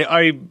was, yeah.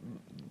 I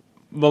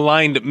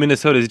maligned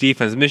Minnesota's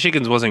defense.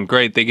 Michigan's wasn't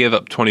great. They gave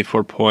up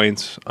 24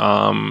 points,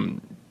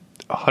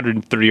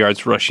 130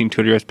 yards rushing,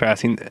 200 yards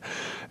passing.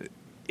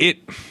 I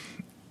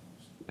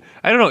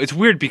don't know. It's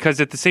weird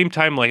because at the same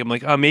time, I'm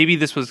like, oh, maybe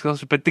this was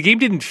closer, but the game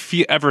didn't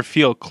ever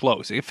feel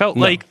close. It felt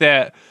like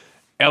that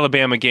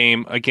Alabama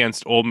game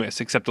against Ole Miss,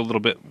 except a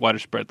little bit wider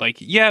spread.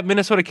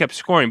 Minnesota kept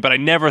scoring, but I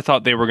never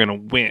thought they were going to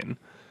win.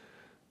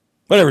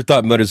 I never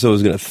thought Minnesota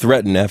was going to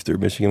threaten after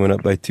Michigan went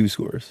up by 2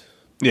 scores.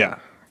 Yeah.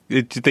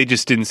 They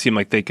just didn't seem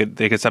like they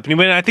could stop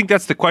anyone. And I think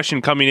that's the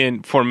question coming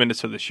in for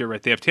Minnesota this year,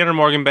 right? They have Tanner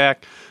Morgan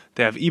back.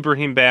 They have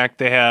Ibrahim back.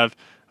 They have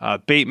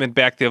Bateman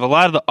back. They have a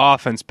lot of the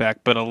offense back,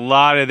 but a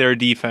lot of their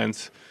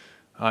defense.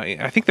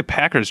 I think the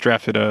Packers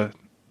drafted a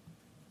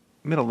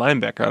middle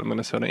linebacker out of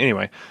Minnesota.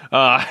 Anyway,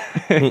 a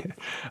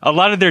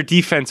lot of their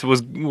defense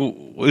was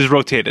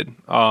rotated,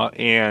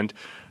 and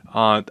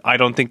I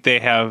don't think they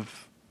have.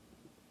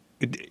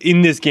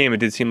 In this game, it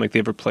did seem like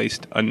they've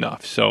replaced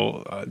enough.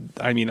 So,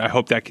 I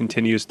hope that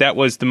continues. That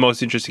was the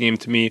most interesting game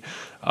to me.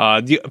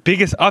 The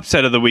biggest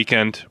upset of the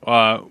weekend,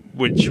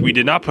 which we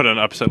did not put on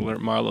upset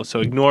alert, Marlo.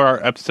 So ignore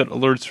our upset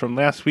alerts from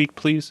last week,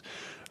 please.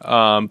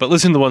 But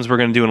listen to the ones we're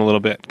going to do in a little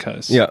bit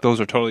because those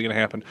are totally going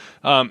to happen.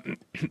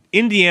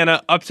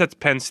 Indiana upsets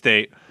Penn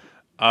State.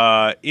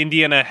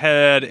 Indiana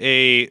had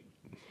a,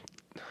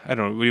 I don't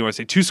know, what do you want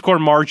to say, 2-score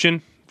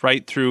margin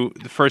right through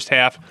the first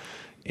half.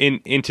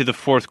 Into the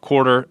fourth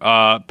quarter,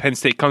 Penn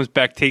State comes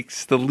back,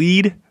 takes the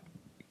lead,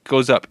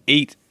 goes up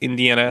 8.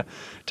 Indiana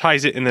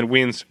ties it and then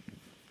wins.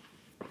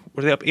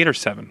 Were they up 8 or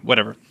 7?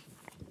 Whatever.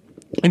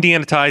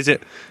 Indiana ties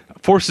it,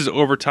 forces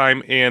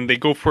overtime, and they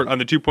go for it on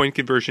the 2-point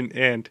conversion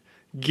and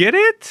get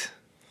it?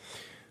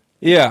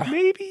 Yeah.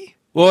 Maybe?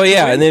 Well,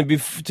 yeah, and then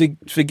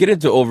to get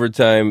into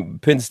overtime,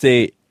 Penn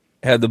State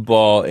had the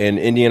ball, and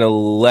Indiana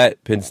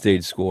let Penn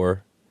State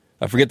score.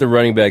 I forget the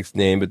running back's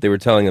name, but they were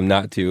telling him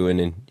not to, and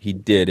then he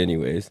did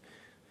anyways.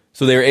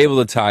 So they were able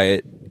to tie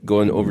it,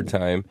 go into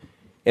overtime.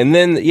 And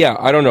then,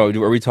 I don't know.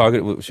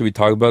 Should we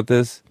talk about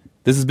this?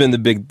 This has been the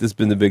big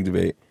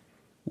debate.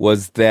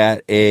 was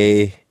that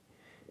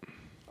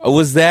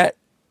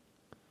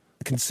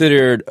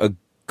considered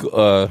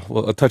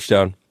a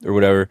touchdown or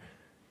whatever?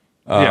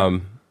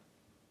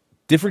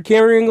 Different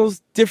camera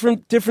angles,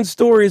 different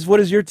stories. What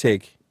is your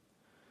take?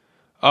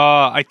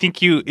 I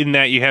think you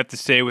have to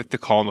stay with the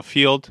call on the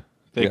field.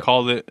 They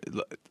called it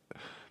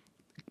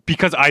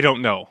because I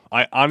don't know.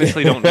 I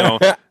honestly don't know.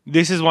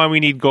 This is why we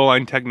need goal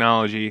line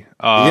technology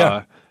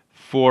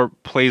for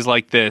plays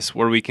like this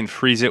where we can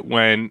freeze it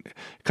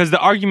because the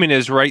argument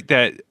is right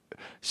that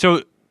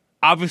so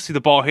obviously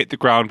the ball hit the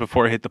ground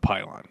before it hit the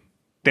pylon.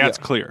 That's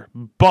clear.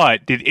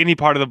 But did any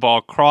part of the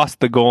ball cross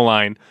the goal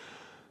line?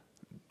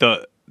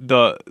 The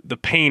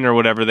pane or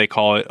whatever they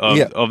call it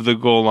of the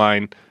goal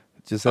line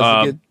just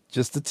has to get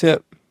just the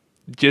tip.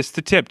 Just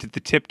the tip. Did the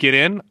tip get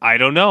in? I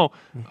don't know.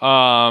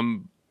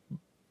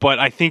 But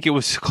I think it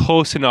was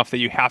close enough that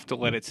you have to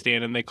let it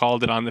stand, and they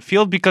called it on the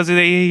field because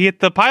they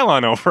hit the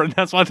pylon over, and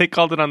that's why they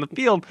called it on the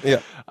field.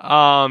 Yeah.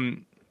 I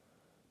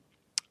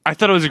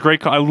thought it was a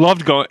great call. I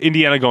loved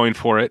Indiana going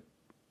for it.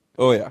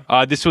 Oh, yeah. I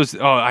had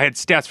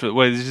stats for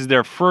it. This is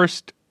their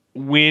first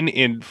win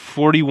in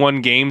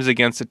 41 games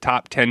against a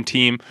top 10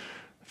 team.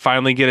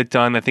 Finally get it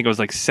done. I think it was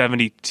like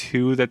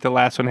 72 that the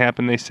last one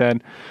happened, they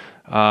said,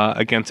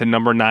 against a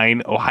number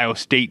 9 Ohio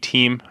State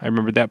team. I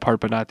remember that part,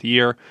 but not the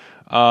year.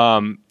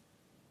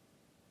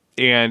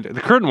 And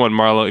the current one,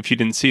 Marlo, if you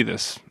didn't see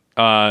this,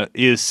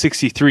 is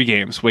 63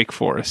 games. Wake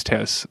Forest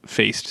has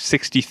faced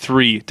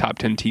 63 top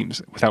 10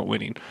 teams without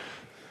winning.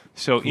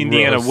 So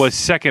Indiana was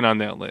second on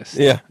that list.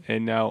 Yeah.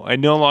 And now I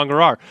no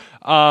longer are.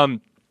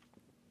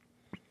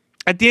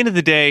 At the end of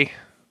the day,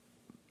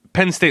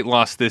 Penn State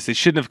lost this. It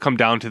shouldn't have come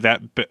down to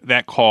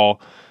that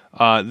call.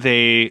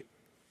 They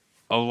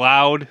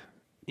allowed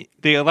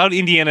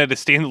Indiana to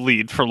stay in the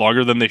lead for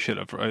longer than they should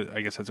have.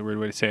 I guess that's a weird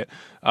way to say it.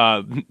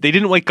 They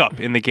didn't wake up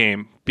in the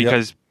game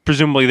because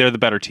presumably they're the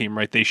better team,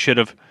 right? They should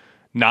have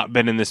not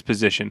been in this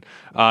position.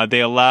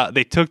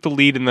 They took the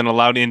lead and then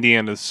allowed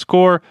Indiana to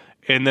score,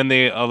 and then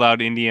they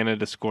allowed Indiana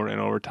to score in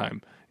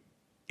overtime.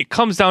 It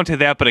comes down to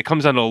that, but it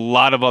comes down to a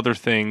lot of other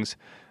things.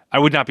 I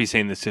would not be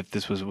saying this if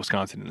this was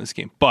Wisconsin in this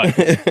game, but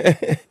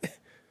the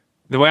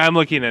way I'm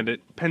looking at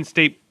it, Penn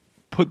State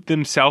put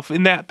themselves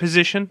in that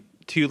position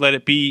to let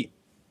it be,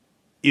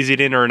 is it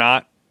in or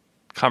not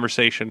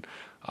conversation.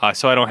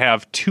 So I don't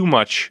have too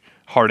much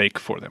heartache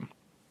for them.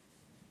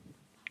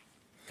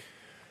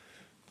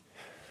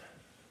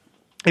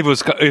 If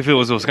it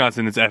was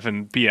Wisconsin, it's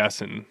effing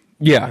BS, and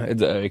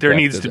there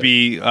needs to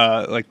be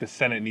like the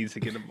Senate needs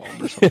to get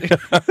involved or something.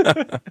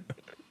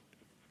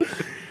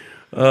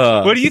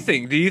 What do you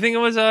think? Do you think it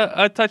was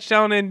a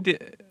touchdown?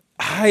 And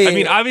I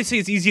mean, obviously,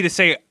 it's easy to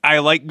say I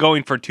like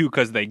going for 2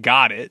 because they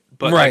got it,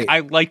 but right. I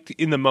liked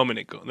in the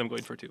moment them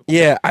going for 2.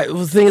 Yeah,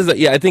 the thing is that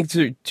I think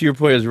to your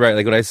point is right.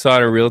 Like when I saw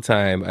it in real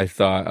time, I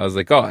was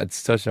like, oh,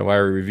 it's a touchdown. Why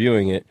are we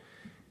reviewing it?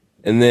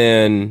 And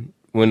then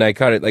when I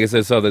caught it, like I said,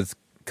 I saw this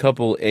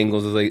couple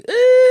angles. I was like,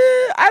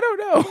 I don't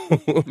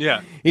know.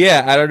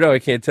 Yeah, I don't know. I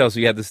can't tell. So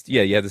you have to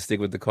stick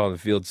with the call on the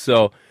field.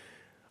 So.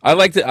 I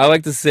like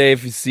to say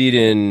if you see it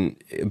in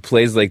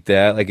plays like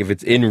that, like if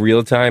it's in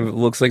real time, it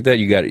looks like that.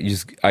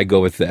 I go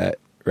with that,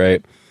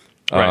 right?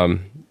 Don't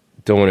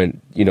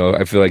want to,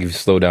 I feel like if you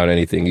slow down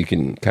anything, you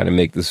can kind of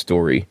make the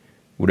story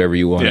whatever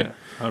you want it.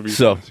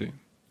 So,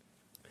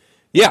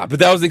 yeah, but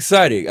that was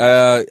exciting.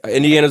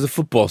 Indiana's a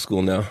football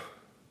school now.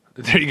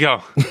 There you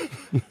go.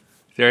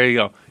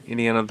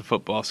 Indiana, the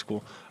football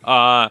school.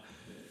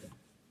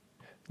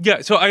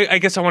 Yeah, so I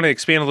guess I want to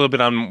expand a little bit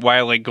on why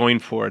I like going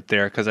for it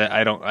there because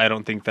I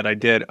don't think that I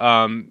did.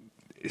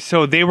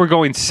 So they were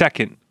going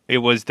second. It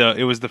was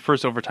the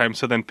first overtime.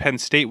 So then Penn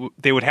State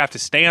they would have to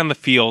stay on the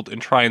field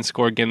and try and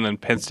score again. And then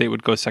Penn State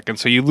would go second.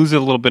 So you lose a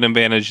little bit of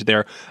advantage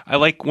there. I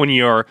like when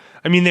they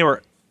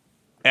were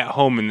at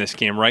home in this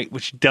game, right?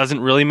 Which doesn't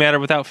really matter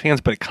without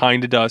fans, but it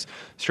kind of does.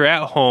 So you're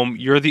at home.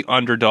 You're the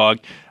underdog.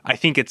 I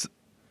think it's.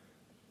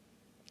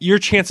 Your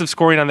chance of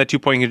scoring on that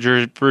 2-point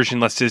conversion,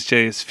 let's just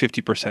say, is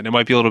 50%. It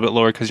might be a little bit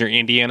lower because you're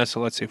Indiana, so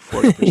let's say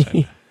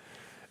 40%.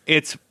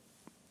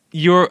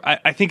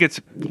 I think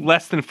it's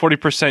less than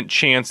 40%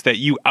 chance that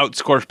you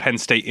outscore Penn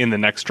State in the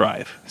next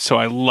drive. So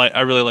I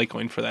really like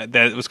going for that.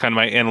 That was kind of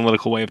my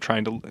analytical way of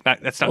trying to.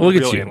 That's not look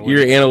real at you. Analytics.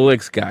 You're an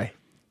analytics guy.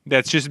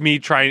 That's just me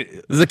trying.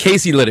 This is a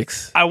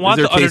Casey-lytics. I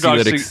want the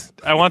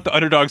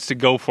underdogs to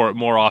go for it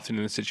more often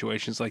in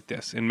situations like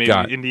this, and maybe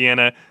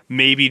Indiana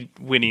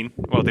winning.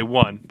 Well, they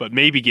won, but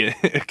maybe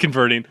get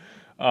converting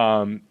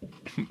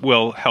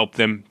will help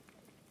them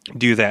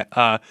do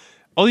that.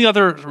 Only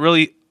other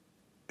really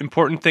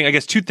important thing, I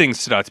guess, 2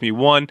 things stood out to me.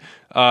 One,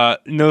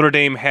 Notre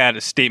Dame had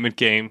a statement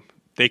game.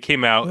 They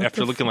came out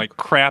after looking like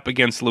crap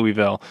against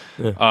Louisville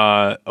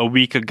a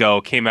week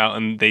ago. Came out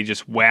and they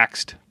just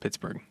waxed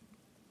Pittsburgh.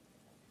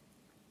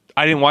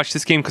 I didn't watch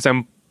this game because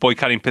I'm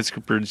boycotting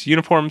Pittsburgh's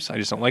uniforms. I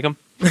just don't like them.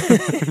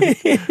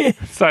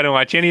 So I don't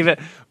watch any of it.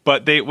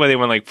 But they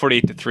went like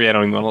 48-3. I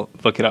don't even want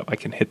to look it up. I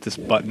can hit this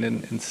button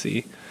and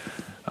see.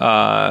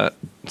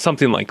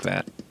 Something like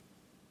that.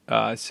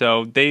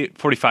 So they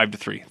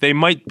 45-3. They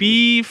might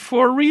be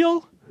for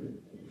real.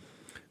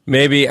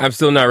 Maybe. I'm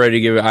still not ready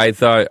to give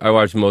it. I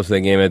watched most of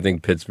that game. I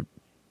think Pitt's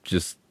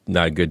just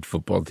not a good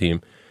football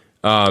team.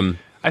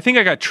 I think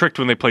I got tricked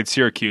when they played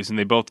Syracuse, and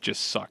they both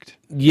just sucked.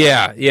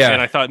 Yeah.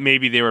 And I thought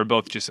maybe they were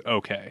both just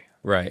okay.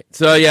 Right.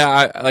 So,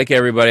 yeah, I like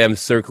everybody, I'm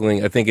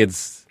circling. I think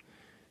it's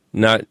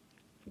not...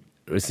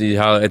 Let's see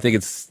how... I think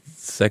it's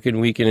second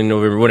weekend in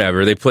November,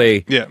 whatever. They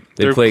play... Yeah.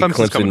 They play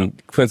Clemson's Clemson.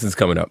 Clemson's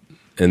coming up.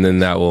 And then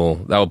that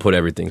will put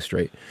everything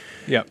straight.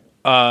 Yeah.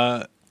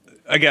 I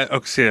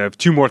have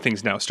two more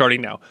things now,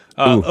 starting now.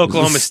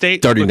 Oklahoma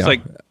State looks now.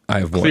 like I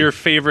have clear one.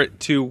 favorite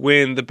to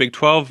win the Big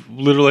 12.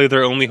 Literally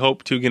their only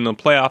hope to get in the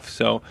playoff.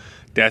 So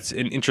that's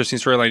an interesting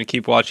storyline to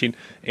keep watching.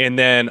 And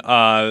then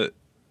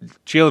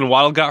Jalen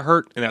Waddle got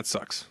hurt, and that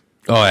sucks.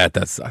 Oh, yeah,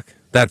 that sucked.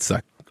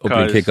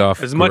 Opening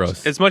kickoff. As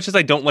much as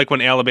I don't like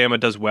when Alabama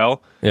does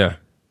well, yeah,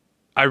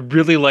 I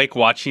really like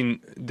watching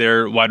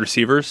their wide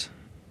receivers.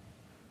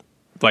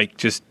 Like,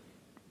 just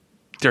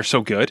they're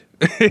so good.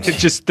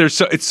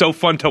 It's so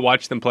fun to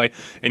watch them play.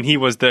 And he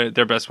was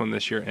their best one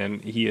this year,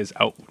 and he is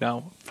out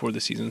now for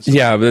the season. So.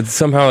 Yeah, but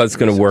somehow that's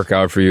going to work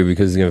out for you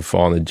because he's going to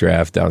fall in the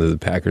draft down to the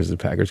Packers. The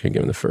Packers can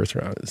give him the first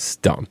round. It's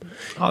dumb.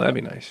 Oh, that'd be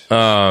nice.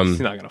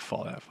 He's not going to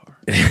fall that far.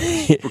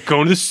 We're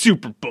going to the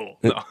Super Bowl.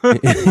 No.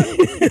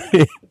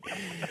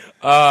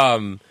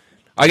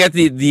 I got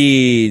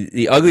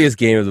the ugliest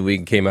game of the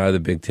week came out of the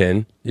Big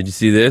Ten. Did you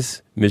see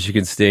this?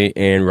 Michigan State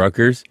and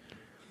Rutgers.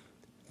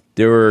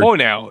 There were. Oh,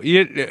 now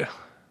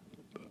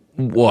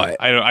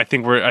what? I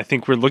think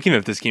we're looking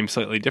at this game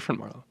slightly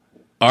different, Marlo.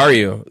 Are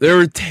you? There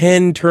were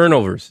 10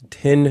 turnovers,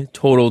 10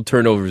 total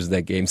turnovers in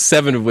that game,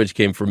 7 of which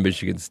came from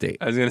Michigan State.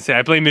 I was going to say,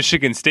 I blame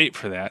Michigan State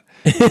for that.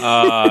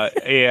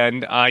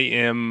 And I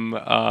am,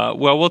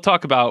 we'll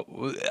talk about,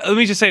 let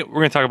me just say, we're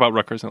going to talk about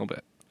Rutgers in a little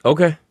bit.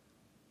 Okay.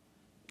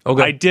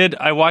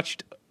 I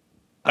watched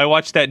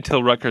that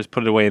until Rutgers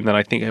put it away, and then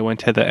I think I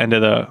went to the end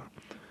of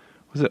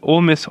was it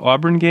Ole Miss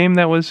Auburn game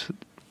that was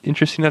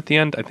interesting at the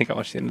end? I think I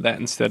watched the end of that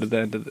instead of the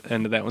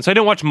end of that one. So I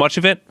didn't watch much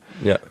of it.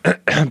 Yeah.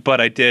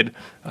 But I did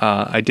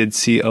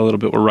see a little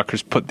bit where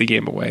Rutgers put the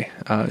game away.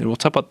 And we'll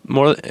talk about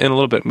more in a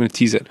little bit. I'm going to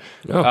tease it.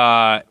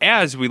 Oh.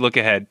 As we look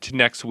ahead to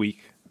next week,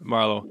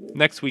 Marlo.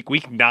 Next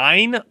week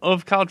 9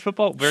 of college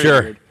football. Very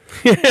sure.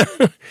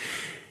 weird.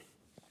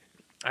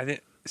 I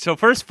think so.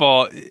 First of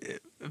all,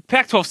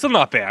 Pac-12 still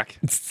not back.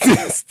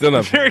 Still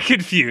not. Very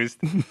confused.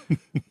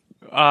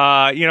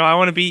 I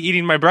want to be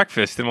eating my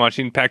breakfast and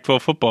watching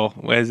Pac-12 football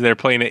as they're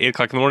playing at 8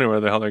 o'clock in the morning,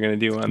 whatever the hell they're going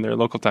to do on their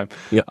local time.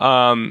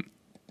 Yeah.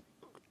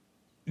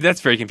 That's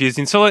very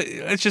confusing. So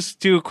let's just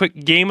do a quick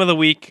game of the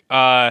week.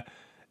 And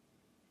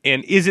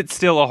is it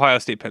still Ohio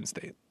State, Penn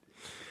State?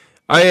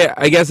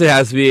 I guess it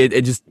has to be.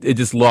 It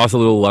just lost a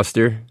little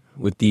luster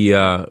with the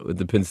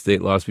Penn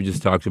State loss we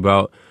just talked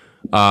about.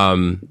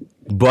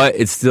 But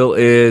it still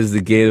is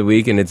the game of the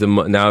week,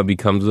 and now it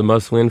becomes a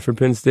must win for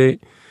Penn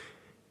State.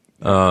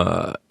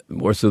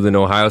 More so than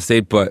Ohio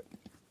State, but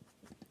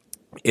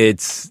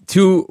it's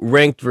 2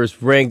 ranked versus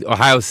ranked.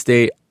 Ohio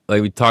State,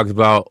 like we talked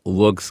about,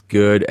 looks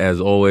good as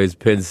always.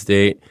 Penn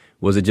State,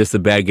 was it just a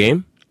bad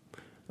game?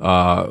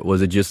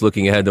 Was it just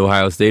looking ahead to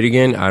Ohio State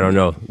again? I don't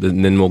know.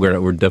 Then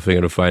we're definitely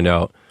going to find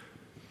out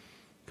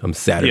come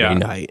Saturday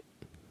night.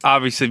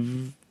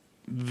 Obviously,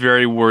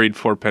 very worried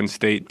for Penn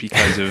State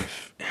because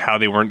of how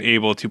they weren't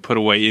able to put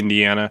away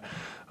Indiana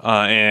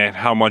and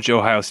how much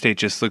Ohio State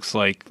just looks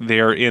like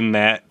they're in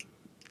that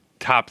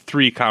top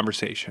 3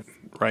 conversation,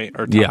 right?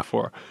 Or top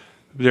 4.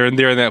 They're in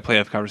that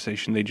playoff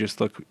conversation. They just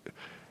look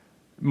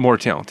more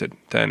talented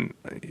than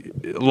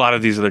a lot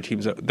of these other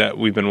teams that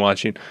we've been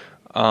watching.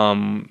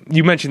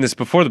 You mentioned this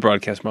before the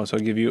broadcast, Mo, so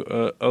I'll give you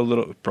a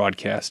little bit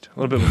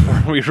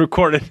before we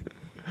recorded.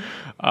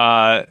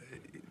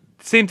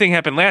 Same thing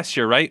happened last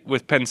year, right?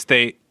 With Penn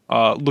State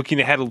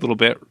looking ahead a little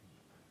bit.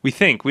 We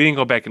didn't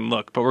go back and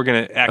look, but we're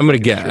going to act. I'm going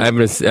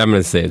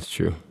to say it's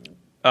true.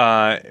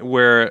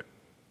 Where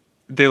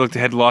they looked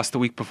ahead, lost the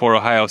week before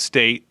Ohio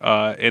State,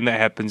 and that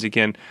happens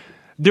again.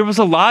 There was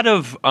a lot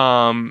of,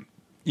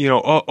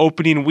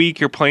 opening week,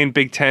 you're playing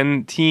Big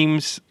Ten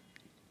teams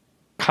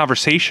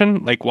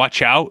conversation, like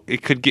watch out,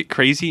 it could get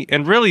crazy.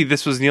 And really,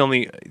 this was the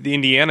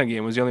Indiana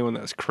game was the only one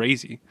that was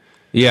crazy.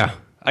 Yeah.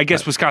 I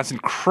guess Wisconsin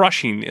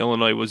crushing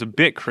Illinois was a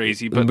bit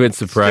crazy, but a bit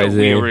surprising.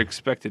 Still, we were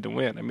expected to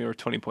win. I mean, we were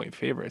 20-point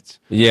favorites.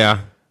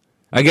 Yeah.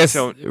 I guess,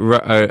 I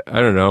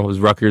don't know, was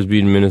Rutgers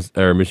beating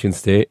Michigan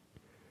State?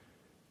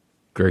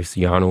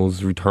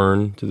 Graciano's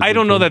return to the I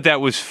don't know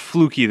that was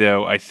fluky,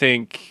 though. I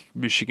think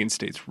Michigan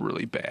State's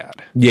really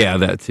bad. Yeah,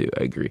 that too.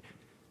 I agree.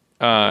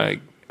 I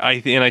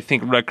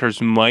think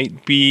Rutgers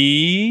might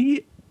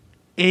be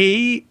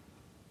a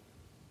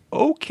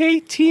okay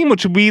team,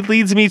 which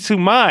leads me to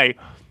my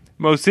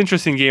most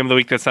interesting game of the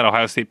week. That's not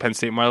Ohio State, Penn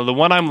State. The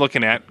one I'm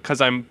looking at,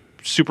 because I'm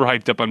super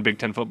hyped up on Big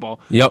Ten football.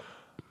 Yep.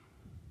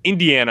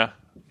 Indiana,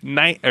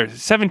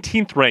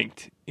 17th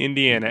ranked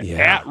Indiana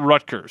at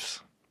Rutgers.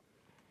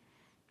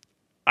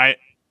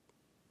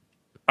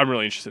 I'm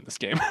really interested in this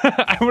game.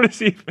 I want to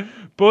see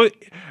both,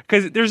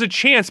 because there's a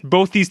chance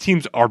both these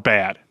teams are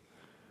bad,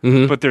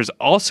 but there's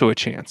also a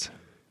chance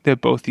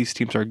that both these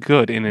teams are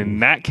good, and in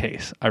that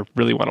case, I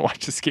really want to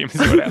watch this game and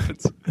see what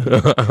happens.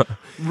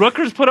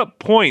 Rutgers put up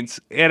points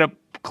at a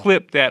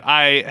clip that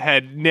I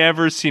had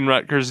never seen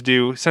Rutgers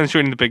do since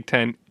joining the Big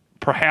Ten,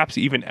 perhaps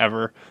even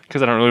ever,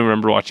 because I don't really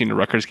remember watching the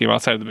Rutgers game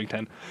outside of the Big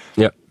Ten.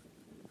 Yep.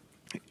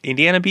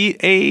 Indiana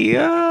beat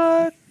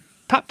a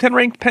top 10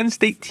 ranked Penn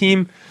State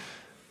team.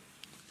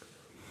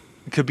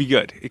 It could be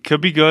good. It could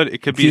be good.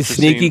 It could be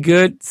sneaky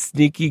good.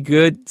 Sneaky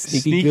good.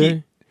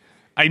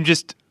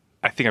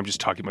 I think I'm just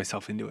talking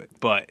myself into it,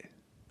 but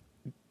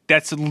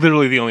that's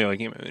literally the only other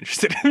game I'm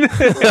interested in.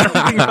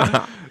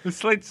 The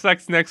slate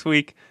sucks next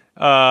week.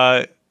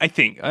 I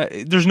think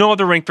there's no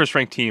other first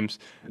ranked teams,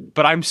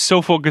 but I'm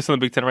so focused on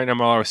the Big Ten right now,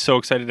 Marlo. I was so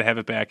excited to have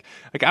it back.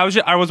 Like I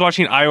was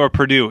watching Iowa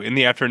Purdue in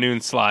the afternoon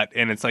slot,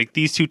 and it's like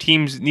these two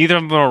teams, neither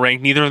of them are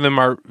ranked, neither of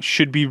them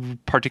should be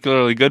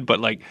particularly good, but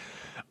like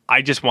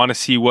I just want to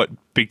see what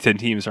Big Ten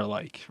teams are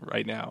like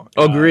right now.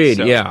 Agreed.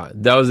 Yeah,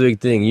 that was a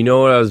big thing. You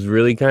know what I was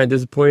really kind of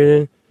disappointed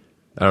in?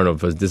 I don't know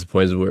if I was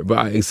disappointed, but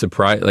I was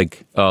surprised.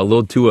 Like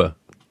Lil Tua,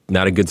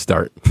 not a good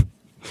start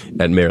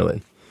at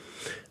Maryland.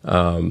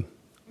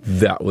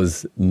 That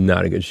was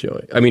not a good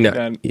showing. I mean, not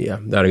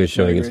a good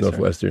showing against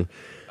Northwestern.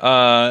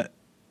 I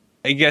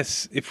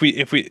guess if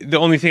we the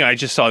only thing I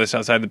just saw this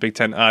outside the Big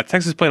Ten,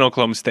 Texas playing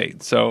Oklahoma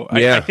State. So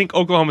I think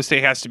Oklahoma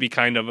State has to be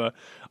kind of a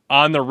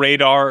on the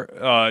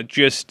radar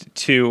just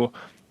to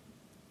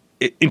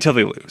until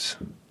they lose.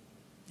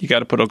 You got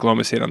to put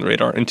Oklahoma State on the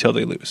radar until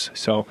they lose.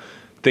 So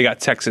they got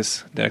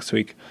Texas next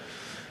week.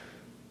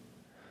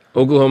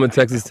 Oklahoma,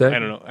 Texas Tech? I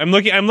don't know. I'm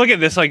looking at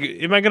this like,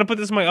 am I going to put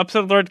this in my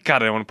upset alert?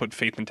 God, I don't want to put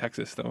faith in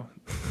Texas, though.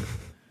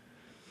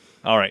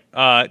 All right.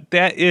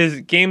 That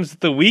is games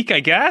of the week, I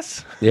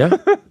guess. Yeah,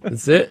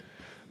 that's it.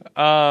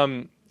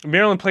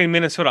 Maryland playing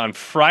Minnesota on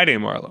Friday,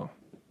 Marlo.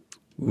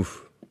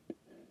 Oof.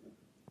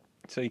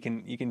 So you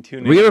can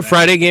tune in. We have a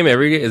Friday game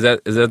every game? Is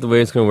that the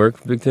way it's going to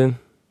work, Big Ten?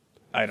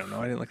 I don't know.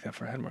 I didn't look that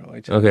far ahead,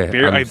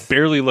 Marlo. I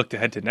barely looked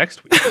ahead to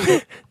next week.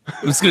 I'm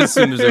just going to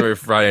assume there's every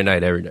Friday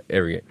night, every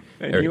game.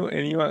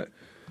 And you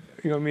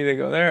want me to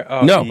go there?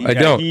 Oh, no, I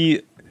don't.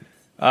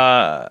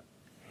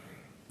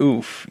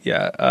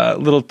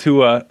 Little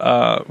Tua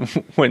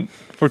went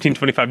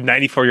 14-25,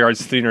 94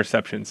 yards, 3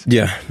 interceptions.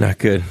 Yeah, not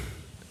good.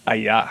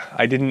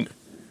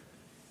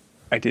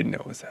 I didn't know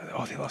it was that.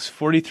 Oh, they lost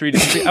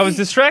 43-3. I was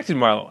distracted,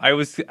 Marlo.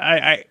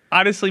 I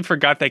honestly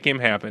forgot that game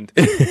happened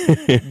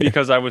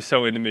because I was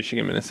so into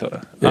Michigan,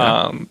 Minnesota.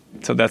 Yeah.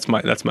 So that's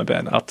my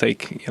bad. I'll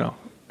take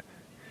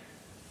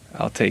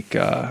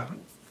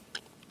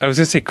I was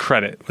going to say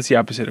credit. What's the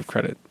opposite of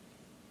credit?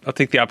 I'll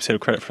take the opposite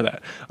of credit for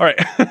that. All right.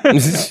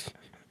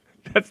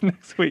 That's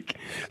next week.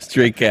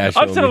 Straight cash.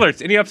 Upset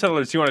alerts. Any upset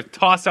alerts you want to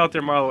toss out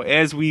there, Marlo,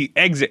 as we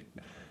exit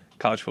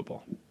college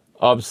football?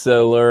 Upset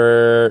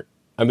alert.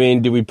 I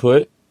mean, did we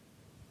put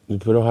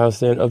Ohio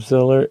State on upset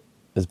alert?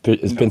 Is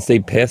Penn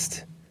State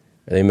pissed?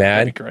 Are they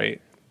mad? That'd be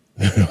great.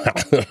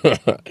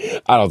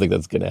 I don't think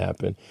that's going to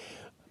happen.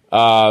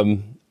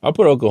 I'll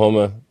put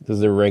Oklahoma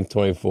because they're ranked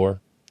 24.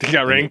 They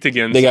got ranked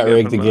again.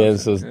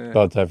 So it's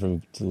about time for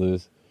them to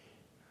lose.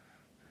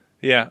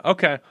 Yeah,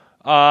 okay.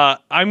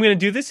 I'm going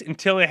to do this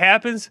until it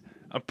happens.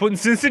 I'm putting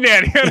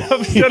Cincinnati on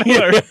upset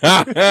alert.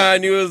 I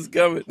knew it was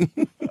coming.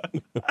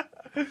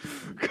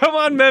 Come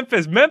on,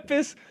 Memphis.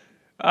 Memphis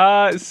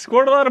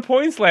scored a lot of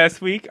points last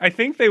week. I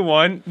think they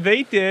won.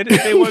 They did.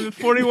 They won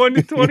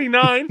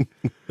 41-29.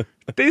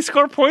 They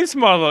score points,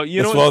 Marlo.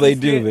 That's all they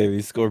do,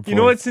 baby. Score points. You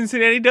know what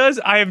Cincinnati does?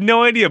 I have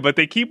no idea, but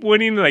they keep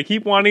winning, and I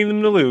keep wanting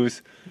them to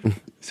lose.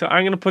 So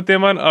I'm going to put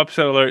them on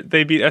upset alert.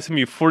 They beat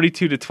SMU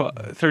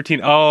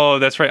 42-13. Oh,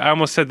 that's right. I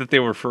almost said that they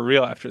were for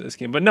real after this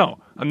game. But no,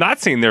 I'm not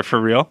saying they're for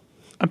real.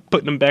 I'm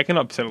putting them back in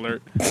upset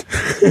alert.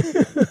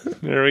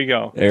 There we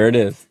go. There it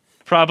is.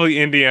 Probably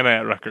Indiana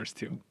at Rutgers,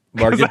 too.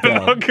 Mark it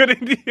down. How good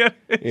Indiana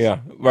is. Yeah,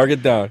 mark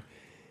it down.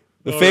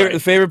 The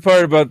favorite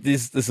part about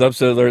this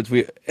upset alerts,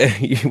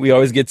 we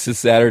always get to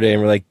Saturday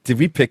and we're like, did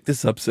we pick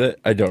this upset?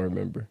 I don't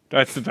remember.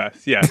 That's the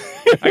best. Yeah.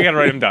 I got to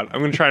write them down. I'm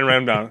going to try and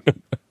write them down.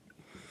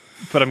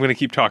 But I'm going to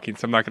keep talking,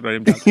 so I'm not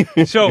going to write them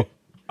down. So,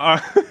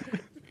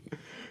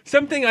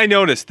 something I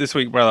noticed this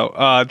week,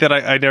 Marlo, that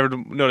I never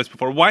noticed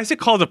before. Why is it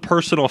called a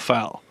personal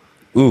foul?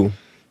 Ooh.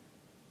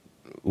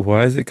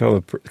 Why is it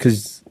called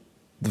because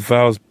the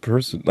foul is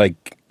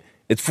like,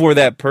 it's for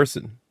that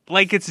person.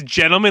 Like it's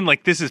gentlemen,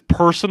 like this is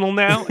personal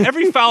now.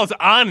 Every foul is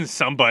on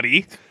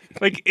somebody.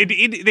 Like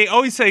they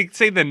always say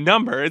the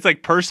number. It's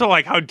like personal.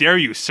 Like how dare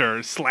you,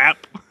 sir?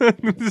 Slap.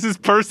 This is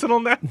personal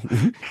now.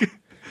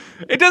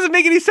 It doesn't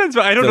make any sense,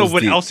 but I don't know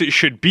what else it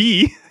should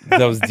be.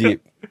 That was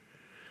deep.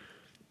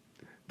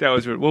 That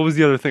was weird. What was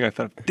the other thing I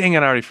thought of? Dang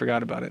it, I already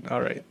forgot about it.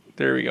 All right,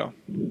 there we go.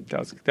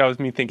 That was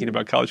me thinking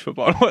about college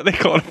football and what they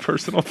call it a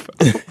personal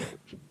foul.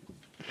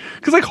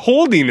 Because like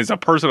holding is a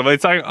personal.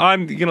 It's like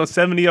on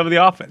 70 of the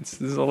offense.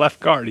 This is a left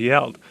guard he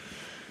held,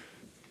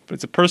 but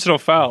it's a personal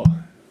foul.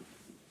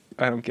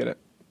 I don't get it.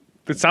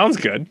 It sounds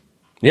good.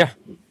 Yeah,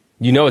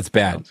 it's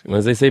bad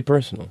when they say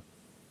personal.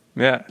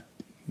 Yeah,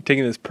 I'm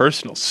taking this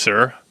personal,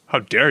 sir. How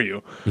dare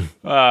you?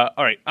 All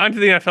right, on to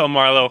the NFL,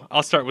 Marlo.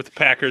 I'll start with the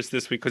Packers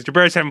this week because your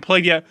Bears haven't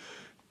played yet.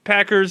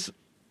 Packers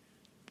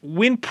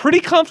win pretty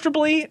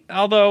comfortably,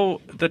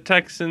 although the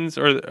Texans,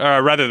 or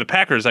rather the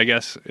Packers, I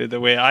guess, the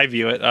way I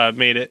view it,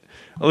 made it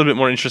a little bit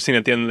more interesting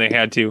at the end than they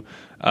had to.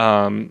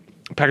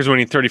 Packers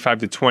winning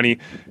 35-20.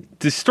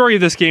 The story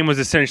of this game was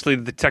essentially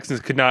that the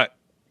Texans could not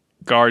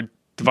guard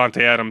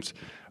Davante Adams.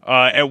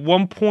 At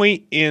one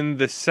point in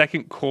the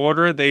second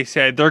quarter, they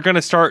said they're going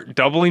to start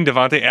doubling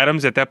Davante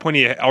Adams. At that point,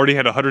 he already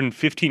had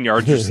 115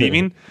 yards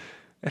receiving.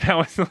 And I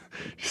was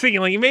thinking,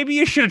 like, maybe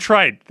you should have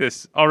tried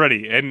this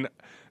already. And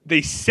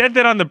they said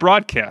that on the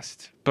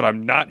broadcast, but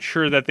I'm not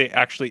sure that they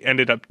actually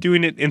ended up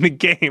doing it in the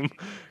game.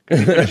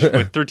 He finished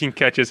with 13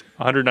 catches,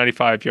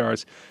 195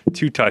 yards,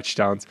 2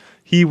 touchdowns.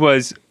 He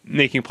was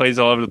making plays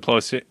all over the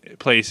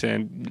place,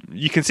 and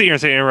you can sit here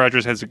and say Aaron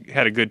Rodgers has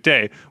had a good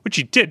day, which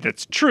he did.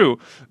 That's true,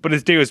 but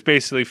his day was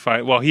basically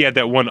fine. Well, he had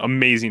that one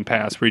amazing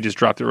pass where he just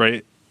dropped it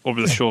right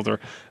over the shoulder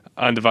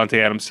on Davante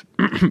Adams.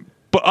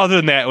 But other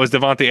than that, it was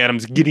Davante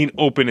Adams getting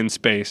open in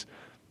space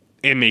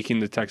and making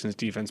the Texans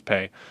defense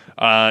pay.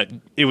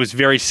 It was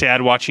very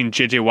sad watching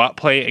J.J. Watt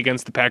play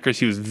against the Packers.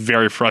 He was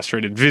very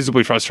frustrated,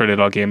 visibly frustrated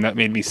all game. That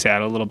made me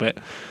sad a little bit.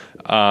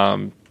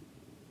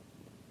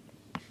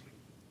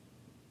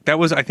 That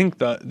was, I think,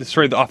 the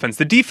story of the offense.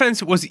 The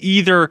defense was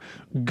either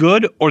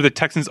good or the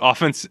Texans'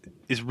 offense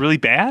is really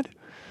bad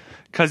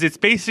because it's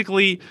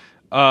basically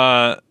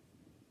Watson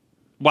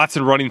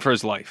running for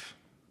his life.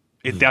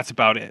 That's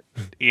about it.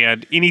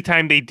 And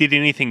anytime they did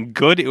anything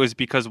good, it was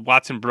because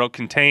Watson broke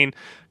contain,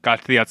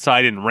 got to the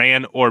outside and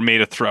ran, or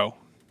made a throw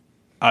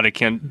out of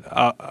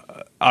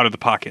the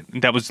pocket.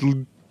 And that was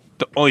the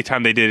only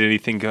time they did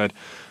anything good.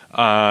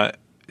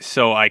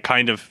 So I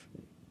kind of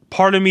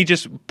part of me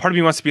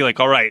wants to be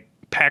like, all right,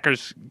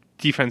 Packers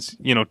defense,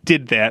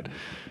 did that.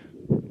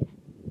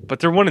 But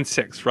they're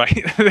 1-6,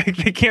 right?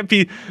 they can't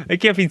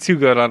be too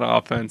good on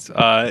offense.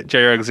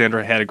 Jair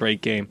Alexander had a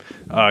great game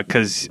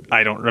because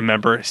I don't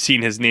remember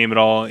seeing his name at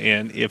all.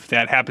 And if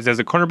that happens as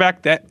a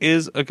cornerback, that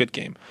is a good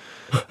game.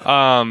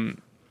 All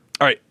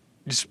right,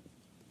 just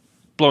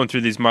blowing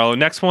through these, Marlo.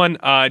 Next one,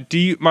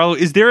 Marlo,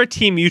 is there a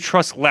team you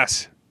trust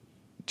less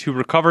to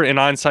recover an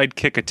onside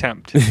kick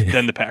attempt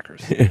than the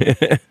Packers?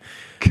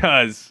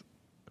 Because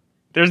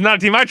there's not a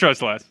team I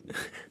trust less.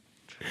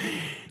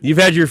 You've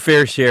had your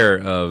fair share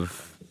of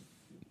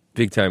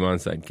big-time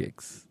onside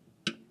kicks.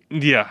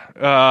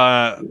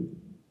 Yeah.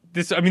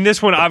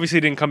 This one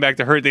obviously didn't come back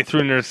to hurt. They threw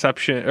an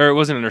interception, or it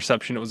wasn't an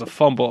interception, it was a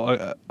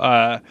fumble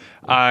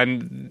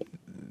on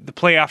the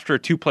play after,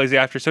 2 plays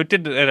after. So it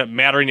didn't end up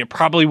mattering. It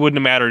probably wouldn't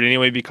have mattered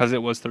anyway because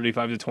it was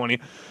 35-20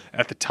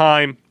 at the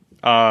time.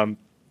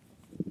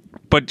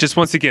 But just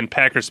once again,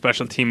 Packers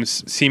special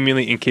teams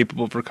seemingly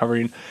incapable of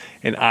recovering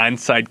an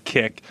onside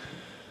kick.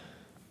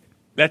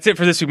 That's it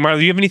for this week. Marlo,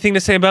 do you have anything to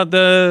say about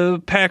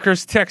the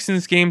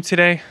Packers-Texans game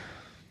today?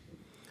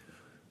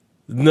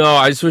 No,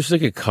 I just wish they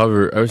could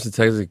cover. I wish the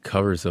Texans could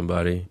cover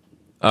somebody.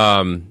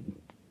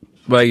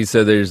 Like you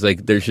said,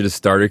 they should have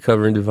started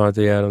covering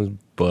Davante Adams,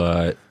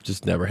 but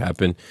just never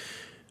happened.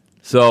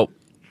 So,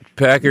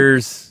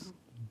 Packers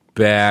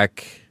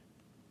back,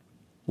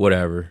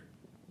 whatever.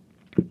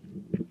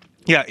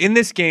 Yeah, in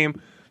this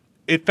game,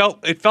 it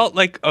felt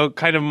like a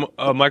kind of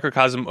a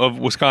microcosm of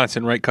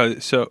Wisconsin, right?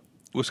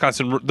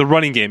 Wisconsin, the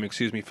running game,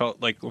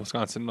 felt like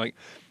Wisconsin. Like,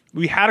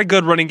 we had a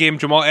good running game.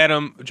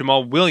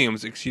 Jamal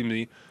Williams,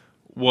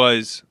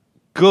 was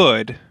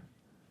good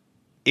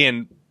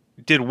and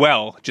did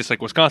well, just like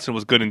Wisconsin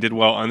was good and did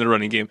well on the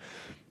running game.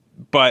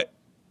 But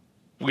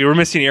we were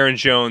missing Aaron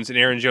Jones, and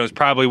Aaron Jones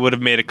probably would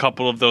have made a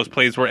couple of those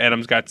plays where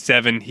Adams got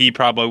 7. He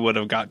probably would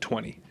have got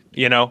 20,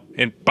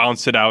 and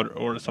bounced it out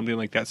or something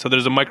like that. So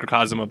there's a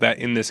microcosm of that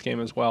in this game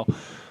as well.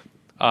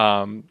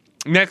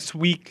 Next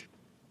week,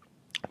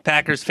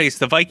 Packers face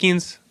the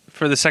Vikings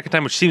for the second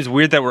time, which seems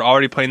weird that we're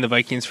already playing the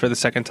Vikings for the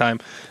second time.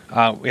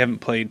 We haven't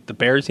played the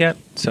Bears yet,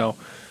 so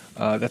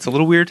that's a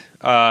little weird.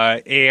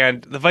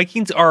 And the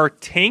Vikings are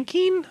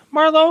tanking,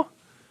 Marlo.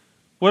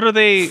 What are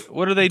they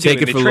doing?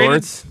 Take it for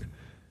Lawrence.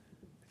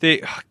 They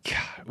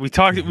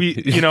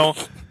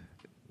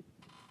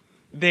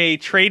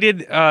traded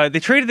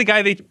the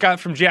guy they got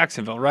from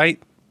Jacksonville,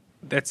 right?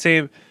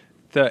 The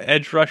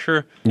edge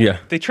rusher. Yeah.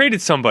 They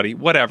traded somebody,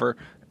 whatever.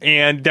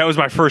 And that was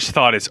my first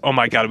thought is, oh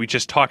my God, we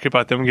just talked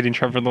about them getting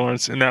Trevor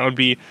Lawrence, and that would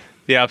be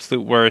the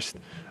absolute worst.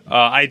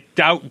 I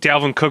doubt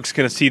Dalvin Cook's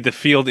going to see the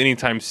field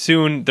anytime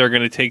soon. They're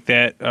going to take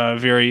that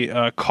very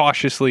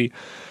cautiously.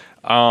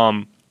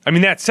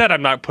 That said,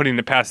 I'm not putting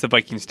it past the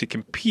Vikings to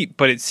compete,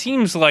 but it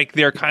seems like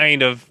they're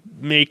kind of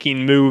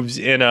making moves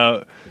in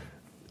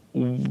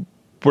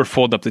we're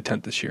fold up the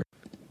tent this year.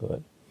 Go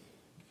ahead.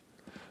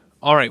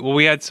 All right, well,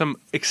 we had some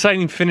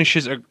exciting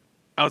finishes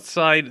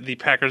outside the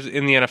Packers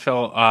in the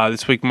NFL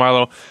this week,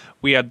 Marlo.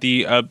 We had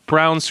the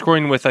Browns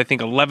scoring with, I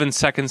think, 11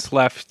 seconds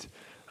left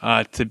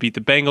to beat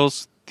the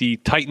Bengals. The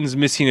Titans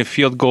missing a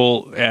field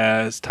goal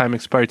as time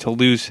expired to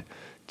lose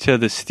to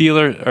the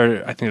Steelers,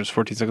 or I think it was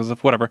 14 seconds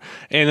left, whatever.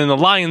 And then the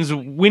Lions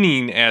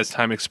winning as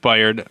time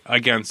expired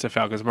against the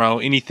Falcons.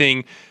 Marlo,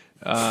 anything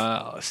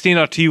stand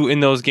out to you in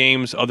those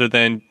games other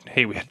than,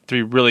 hey, we had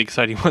 3 really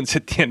exciting ones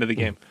at the end of the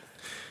game?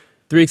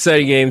 3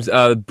 exciting games.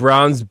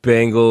 Browns,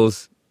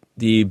 Bengals,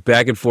 the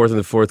back and forth in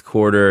the fourth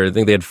quarter. I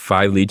think they had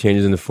 5 lead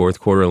changes in the fourth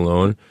quarter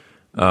alone.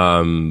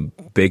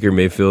 Baker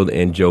Mayfield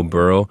and Joe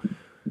Burrow.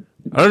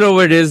 I don't know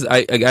what it is.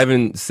 I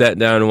haven't sat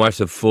down and watched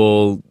a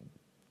full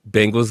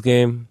Bengals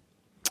game.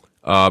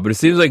 But it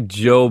seems like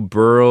Joe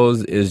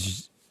Burrows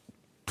is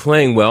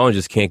playing well and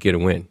just can't get a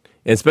win.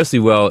 And especially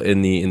well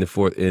in the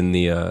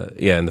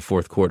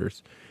fourth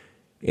quarters.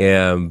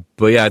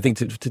 But yeah, I think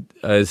his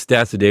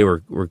stats today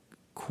were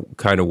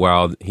kind of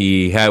wild.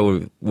 He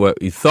had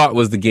what he thought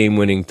was the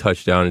game-winning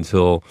touchdown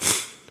until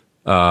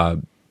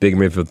Baker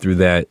Mayfield threw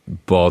that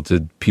ball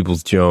to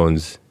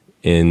Peoples-Jones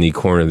in the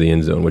corner of the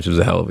end zone, which was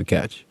a hell of a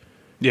catch.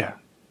 Yeah.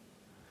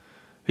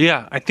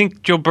 Yeah, I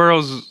think Joe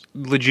Burrow's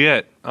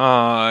legit.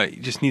 He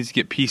just needs to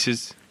get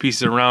pieces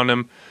around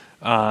him.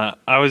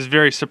 I was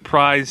very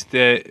surprised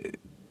that,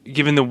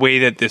 given the way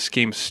that this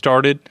game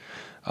started,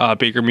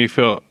 Baker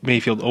Mayfield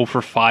 0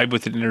 for 5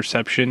 with an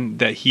interception,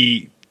 that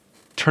he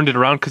turned it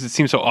around, because it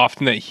seems so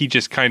often that he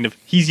just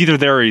he's either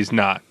there or he's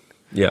not.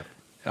 Yeah.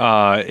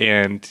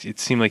 And it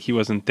seemed like he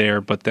wasn't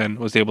there, but then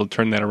was able to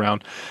turn that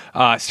around.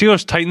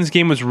 Steelers-Titans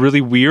game was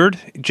really weird,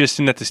 just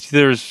in that the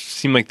Steelers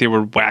seemed like they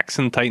were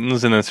waxing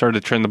Titans and then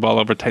started to turn the ball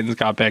over. Titans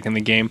got back in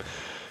the game.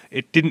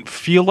 It didn't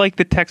feel like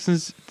the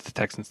Titans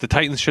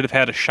should have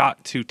had a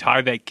shot to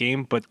tie that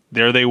game, but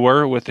there they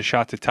were with a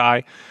shot to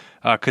tie.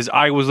 Because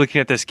I was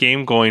looking at this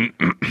game going,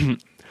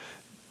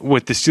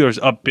 with the Steelers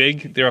up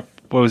big, they're up,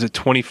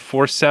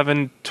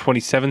 24-7,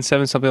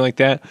 27-7, something like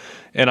that.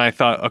 And I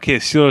thought, okay, the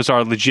Steelers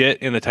are legit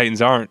and the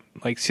Titans aren't.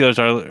 Like, Steelers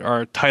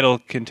are title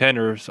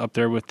contenders up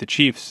there with the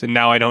Chiefs. And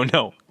now I don't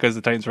know, because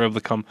the Titans were able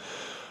to come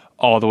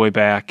all the way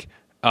back.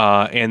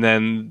 And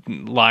then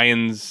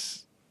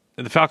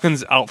the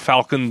Falcons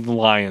out-Falconed the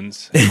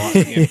Lions.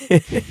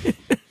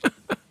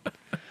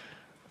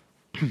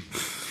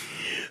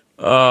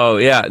 Oh,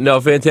 yeah.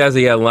 No,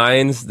 fantastic. Yeah,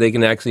 Lions, they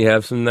can actually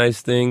have some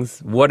nice things.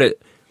 What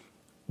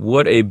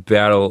a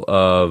battle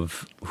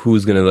of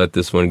who's going to let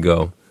this one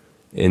go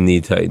in the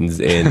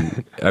Titans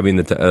and,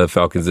 the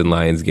Falcons and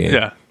Lions game.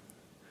 Yeah.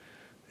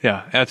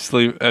 Yeah,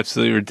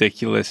 absolutely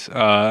ridiculous.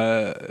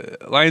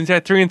 Lions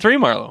at 3-3,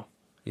 Marlo.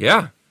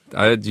 Yeah.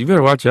 You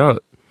better watch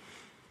out.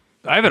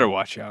 I better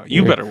watch out.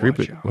 You better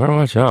watch out. Better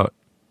watch out.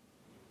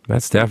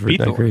 Matt Stafford's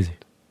not crazy.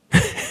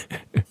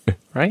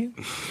 Right?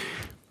 Am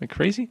I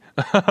crazy?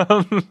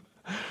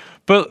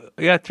 But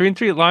yeah,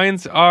 3-3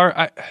 Lions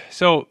are.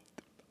 So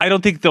I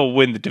don't think they'll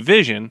win the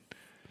division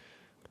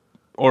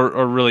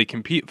or really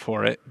compete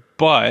for it,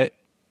 but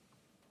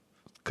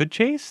could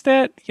chase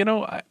that.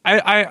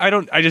 I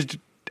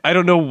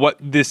don't know what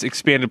this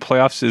expanded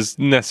playoffs is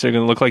necessarily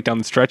going to look like down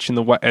the stretch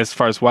as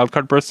far as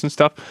wildcard berths and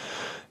stuff.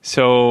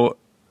 So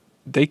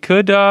they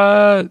could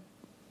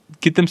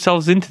get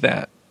themselves into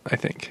that, I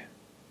think.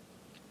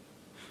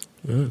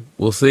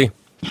 We'll see.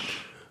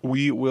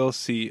 We will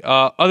see.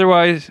 Other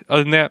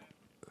than that,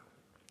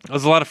 it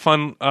was a lot of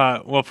fun.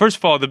 Well, first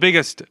of all, the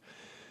biggest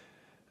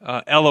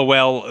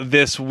LOL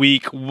this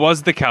week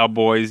was the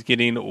Cowboys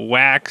getting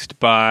waxed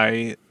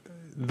by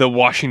the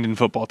Washington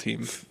football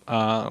team.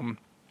 I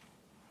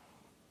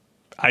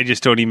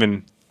don't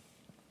even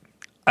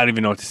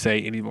know what to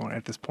say anymore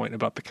at this point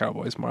about the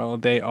Cowboys,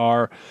 Marlon. They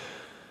are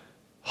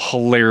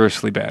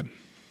hilariously bad.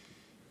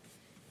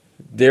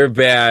 They're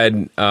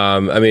bad.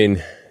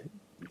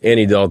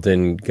 Andy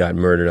Dalton got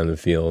murdered on the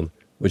field,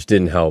 which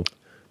didn't help.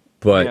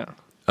 But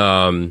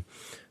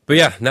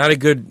yeah, not a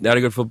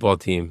good football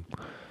team.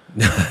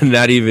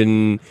 Not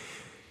even.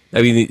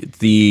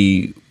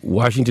 The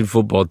Washington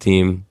football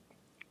team,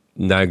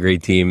 not a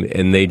great team,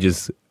 and they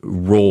just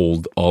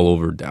rolled all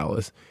over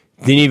Dallas.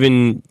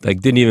 Didn't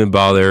even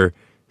bother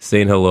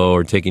saying hello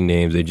or taking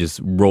names. They just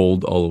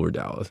rolled all over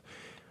Dallas.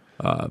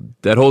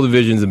 That whole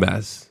division's a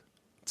mess.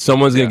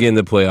 Someone's gonna get in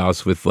the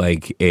playoffs with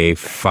like a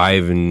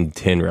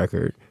 5-10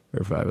 record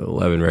or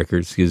 5-11 record,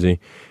 excuse me,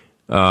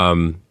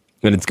 and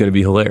it's gonna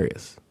be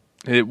hilarious.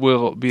 It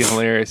will be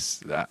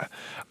hilarious.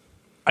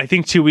 I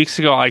think 2 weeks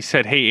ago I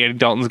said, "Hey, Andy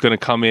Dalton's going to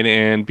come in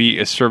and be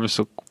a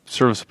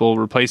serviceable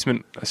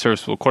replacement, a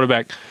serviceable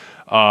quarterback."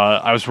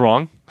 I was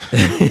wrong.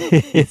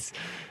 He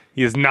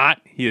is not.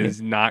 He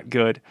is not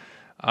good.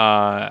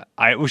 I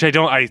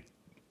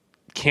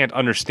can't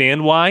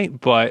understand why,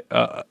 but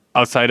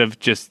outside of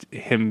just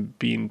him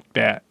being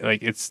bad, I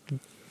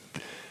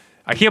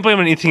can't blame him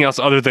on anything else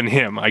other than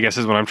him, I guess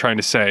is what I'm trying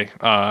to say.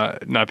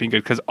 Not being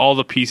good, because all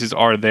the pieces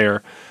are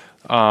there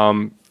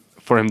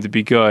for him to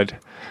be good.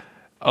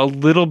 A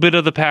little bit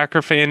of the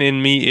Packer fan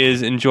in me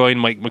is enjoying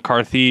Mike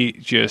McCarthy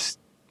just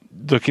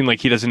looking like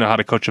he doesn't know how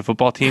to coach a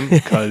football team,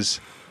 because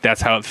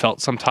that's how it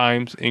felt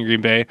sometimes in Green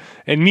Bay.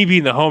 And me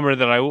being the homer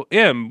that I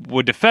am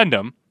would defend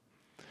him.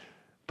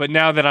 But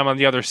now that I'm on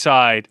the other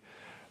side,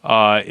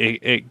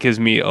 it gives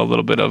me a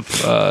little bit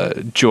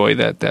of joy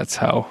that that's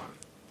how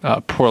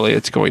poorly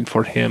it's going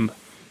for him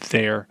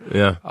there.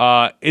 Yeah.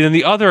 And then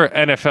the other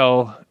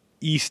NFL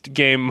East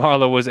game,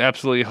 Marlo, was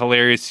absolutely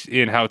hilarious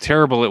in how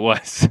terrible it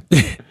was.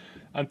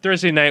 On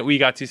Thursday night, we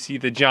got to see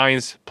the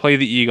Giants play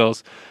the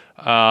Eagles.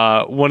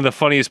 One of the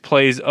funniest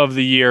plays of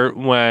the year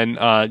when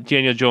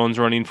Daniel Jones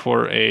running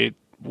for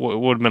what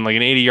would have been like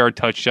an 80-yard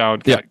touchdown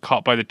got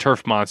caught by the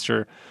turf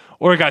monster,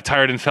 or got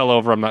tired and fell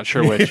over. I'm not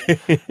sure which.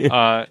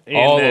 All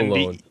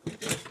alone.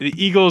 The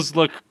Eagles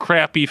look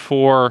crappy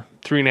for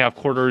 3.5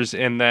 quarters,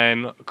 and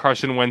then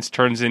Carson Wentz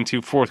turns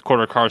into fourth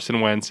quarter Carson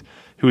Wentz,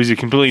 who is a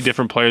completely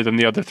different player than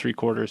the other 3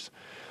 quarters,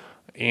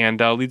 and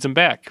leads them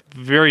back.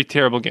 Very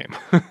terrible game.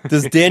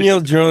 Does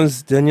Daniel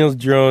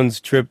Jones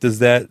trip, does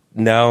that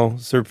now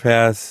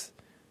surpass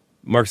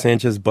Mark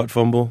Sanchez's butt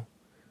fumble?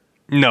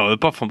 No, the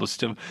butt fumble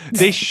still.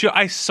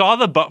 I saw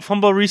the butt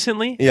fumble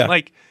recently. Yeah.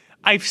 Like,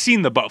 I've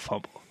seen the butt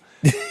fumble.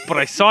 But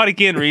I saw it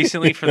again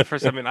recently for the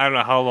first time in I don't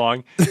know how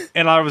long,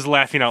 and I was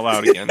laughing out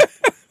loud again.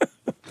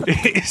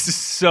 It's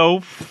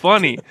so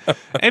funny.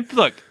 And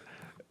look,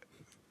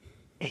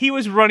 he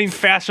was running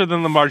faster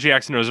than Lamar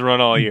Jackson was run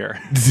all year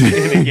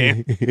in a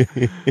game.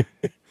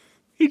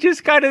 He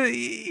just kind of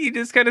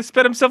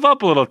sped himself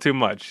up a little too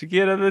much.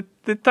 You know,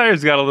 the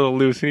tires got a little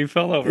loose and he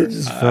fell over. He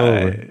just fell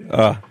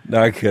over.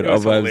 Not good.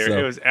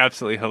 It was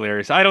absolutely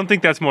hilarious. I don't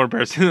think that's more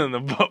embarrassing than the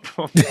butt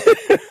fumble.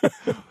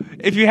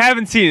 If you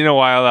haven't seen it in a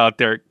while out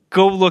there,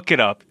 go look it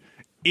up.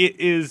 It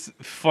is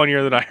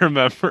funnier than I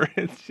remember.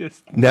 It's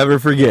just never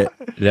forget.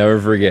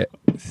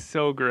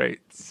 So great.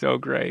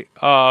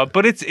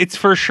 But it's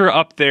for sure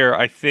up there,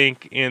 I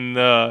think, in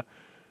the,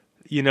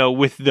 you know,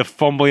 with the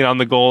fumbling on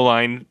the goal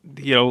line,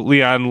 you know,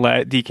 Leon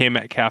let DK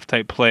Metcalf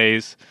type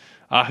plays.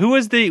 Who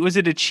was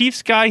it a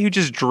Chiefs guy who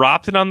just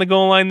dropped it on the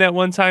goal line that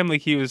one time?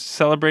 Like he was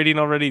celebrating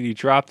already and he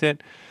dropped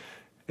it.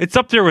 It's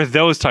up there with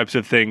those types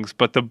of things,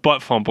 but the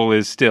butt fumble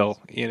is still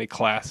in a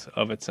class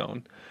of its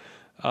own.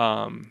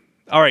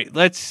 All right,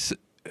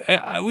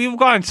 we've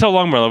gone so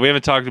long, Merlo. We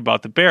haven't talked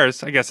about the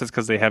Bears. I guess that's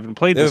because they haven't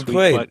played this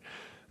week. But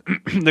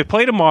they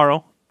play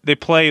tomorrow. They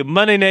play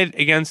Monday night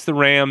against the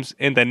Rams,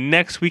 and then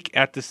next week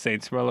at the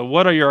Saints. Merlo,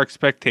 what are your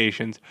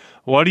expectations?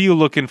 What are you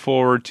looking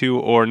forward to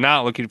or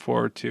not looking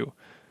forward to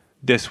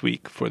this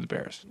week for the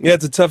Bears? Yeah,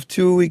 it's a tough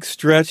 2-week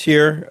stretch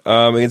here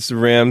against the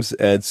Rams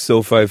at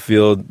SoFi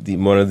Field,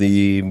 one of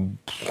the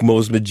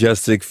most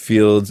majestic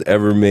fields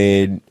ever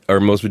made, or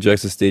most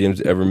majestic stadiums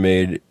ever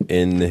made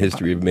in the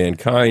history of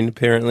mankind,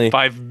 apparently.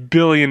 $5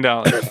 billion.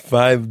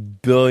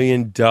 $5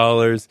 billion.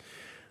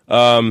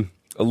 A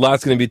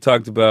lot's going to be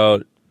talked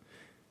about,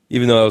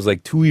 even though it was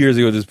like 2 years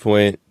ago at this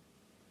point,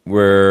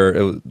 where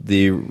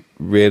the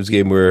Rams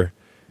game where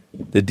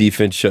the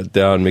defense shut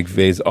down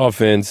McVay's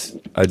offense.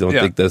 I don't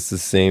think that's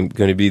going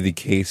to be the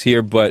case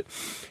here, but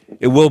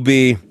it will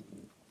be.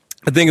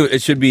 I think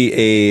it should be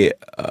a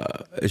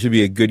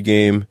good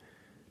game.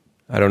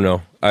 I don't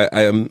know.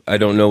 I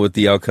don't know what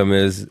the outcome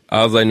is.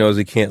 All I know is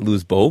we can't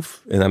lose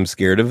both, and I'm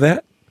scared of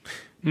that.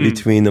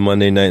 Between the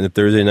Monday night and the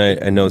Thursday night,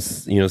 I know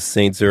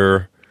Saints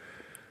are.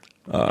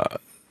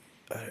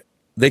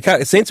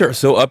 Saints are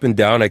so up and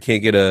down. I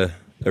can't get a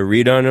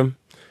read on them.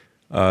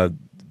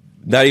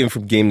 Not even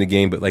from game to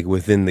game, but like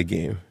within the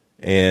game.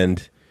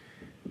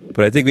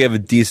 But I think we have a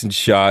decent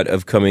shot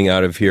of coming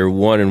out of here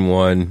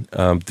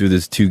 1-1 through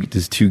this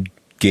two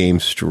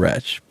game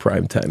stretch,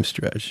 primetime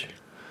stretch.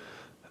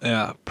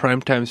 Yeah,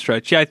 primetime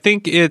stretch. Yeah, I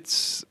think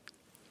it's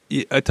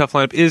a tough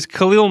lineup. Is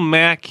Khalil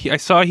Mack? I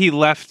saw he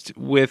left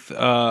with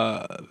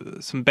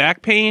some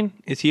back pain.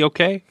 Is he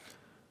okay?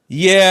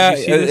 Yeah,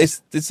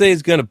 they say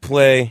he's going to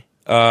play.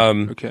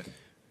 Okay.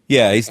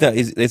 Yeah, he's not.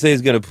 They say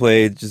he's going to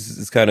play. Just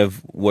it's kind of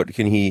what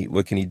can he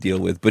deal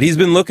with? But he's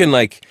been looking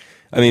like.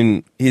 I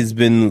mean, he's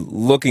been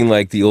looking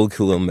like the old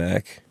Khalil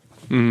Mack.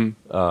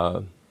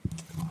 Mm-hmm.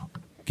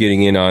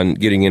 Getting in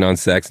on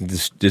sacks and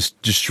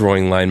just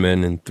destroying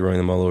linemen and throwing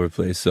them all over the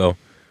place. So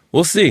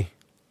we'll see.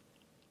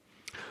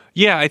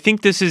 Yeah, I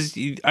think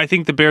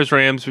the Bears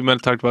Rams. We might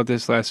have talked about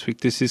this last week.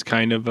 This is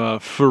kind of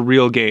a for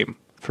real game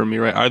for me,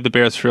 right? Are the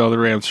Bears for real? The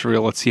Rams for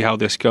real? Let's see how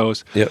this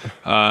goes. Yep.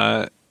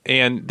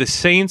 And the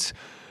Saints.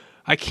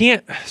 I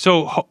can't.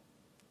 So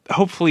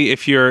hopefully,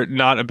 if you're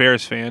not a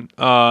Bears fan,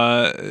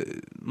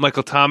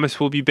 Michael Thomas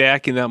will be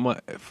back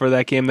for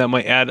that game. That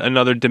might add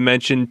another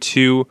dimension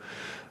to.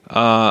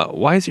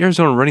 Why is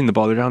Arizona running the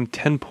ball? They're down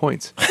 10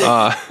 points.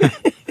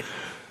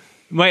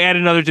 Might add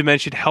another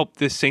dimension, help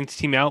this Saints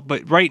team out.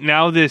 But right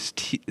now, the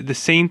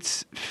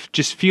Saints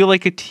just feel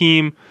like a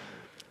team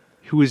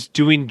who is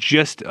doing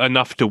just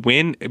enough to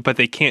win, but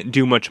they can't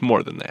do much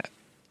more than that.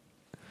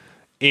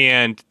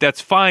 And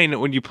that's fine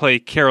when you play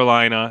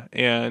Carolina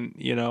and,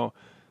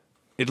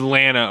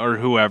 Atlanta or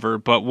whoever.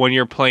 But when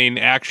you're playing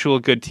actual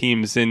good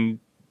teams, and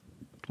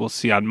we'll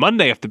see on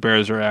Monday if the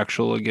Bears are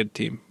actual a good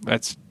team.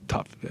 That's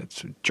tough.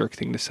 That's a jerk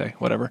thing to say.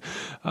 Whatever.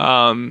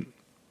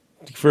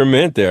 For a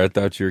minute there, I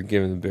thought you were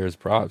giving the Bears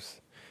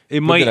props.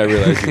 Then I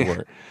realized you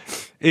weren't.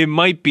 It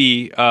might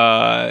be.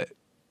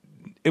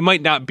 It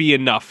might not be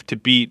enough to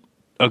beat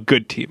a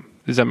good team.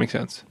 Does that make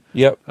sense?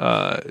 Yep.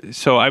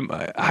 So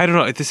I don't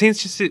know. The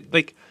Saints just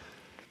like,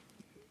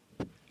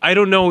 I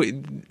don't know.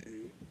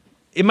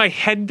 in my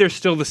head, they're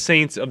still the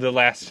Saints of the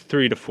last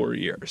 3 to 4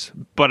 years.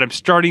 But I'm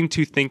starting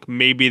to think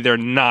maybe they're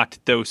not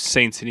those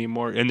Saints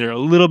anymore, and they're a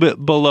little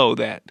bit below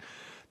that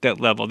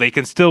level. They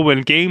can still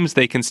win games.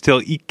 They can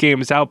still eke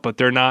games out, but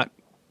they're not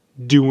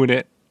doing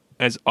it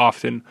as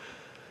often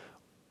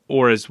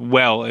or as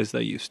well as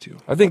they used to.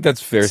 I think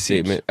that's a fair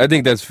statement. I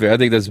think that's fair. I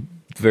think that's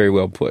very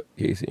well put,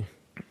 Casey.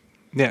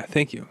 Yeah,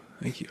 thank you.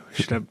 Thank you. I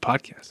should have a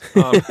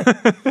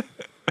podcast.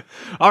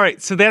 All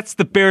right, so that's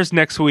the Bears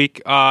next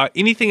week.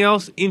 Anything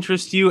else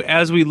interest you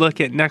as we look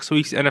at next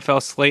week's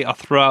NFL slate? I'll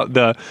throw out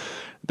the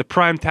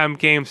primetime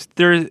games.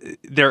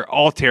 They're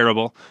all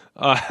terrible.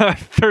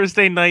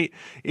 Thursday night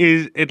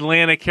is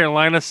Atlanta,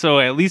 Carolina, so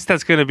at least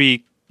that's going to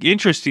be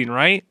interesting,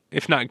 right?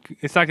 If not,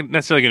 it's not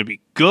necessarily going to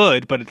be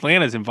good, but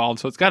Atlanta's involved,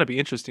 so it's got to be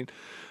interesting.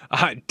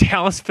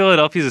 Dallas,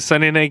 Philadelphia is a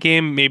Sunday night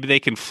game. Maybe they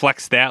can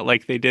flex that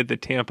like they did the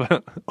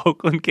Tampa,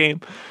 Oakland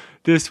game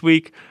this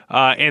week.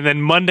 And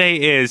then Monday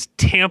is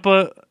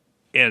Tampa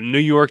and New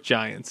York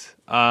Giants.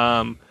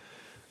 I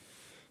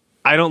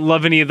don't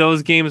love any of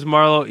those games,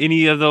 Marlo.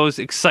 Any of those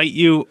excite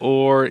you,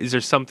 or is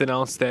there something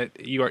else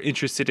that you are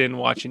interested in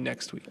watching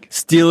next week?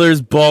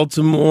 Steelers,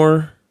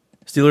 Baltimore,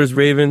 Steelers,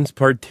 Ravens,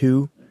 part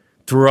 2.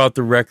 Throw out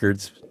the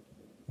records.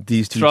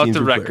 These two Throw out teams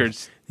the were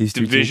records. These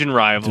two Division teams,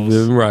 rivals.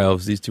 Division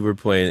rivals. These two were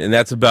playing, and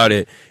that's about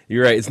it.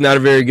 You're right. It's not a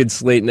very good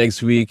slate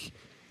next week.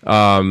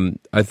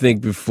 I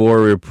think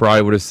before we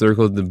probably would have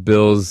circled the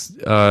Bills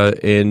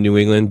in New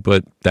England,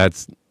 but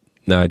that's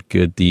not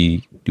good.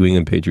 The New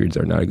England Patriots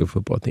are not a good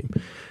football team.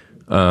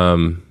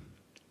 49ers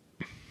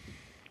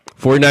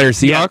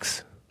Seahawks?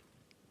 Yeah.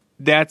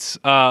 That's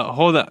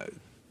hold on.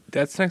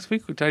 That's next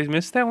week. Did I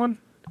miss that one?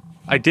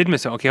 I did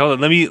miss it. Okay, hold on.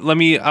 Let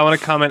me I want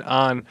to comment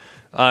on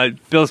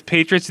Bills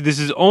Patriots. This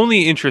is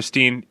only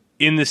interesting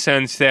in the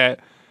sense that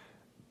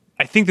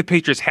I think the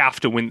Patriots have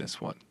to win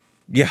this one.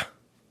 Yeah.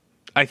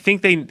 I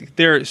think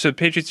they're so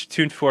Patriots are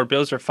 2-4,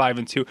 Bills are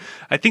 5-2.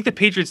 I think the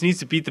Patriots needs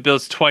to beat the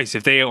Bills twice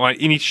if they want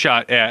any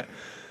shot at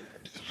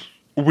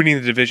winning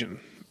the division.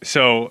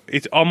 So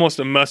it's almost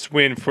a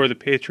must-win for the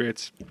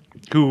Patriots,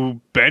 who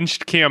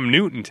benched Cam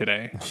Newton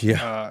today.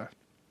 Yeah.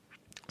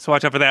 So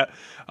watch out for that.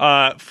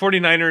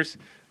 49ers,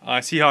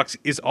 Seahawks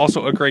is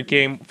also a great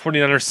game.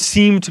 49ers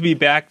seem to be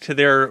back to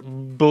their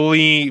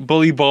bully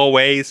ball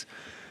ways,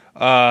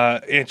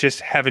 and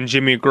just having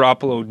Jimmy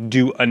Garoppolo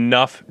do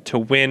enough to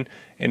win.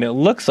 And it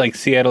looks like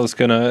Seattle is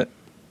going to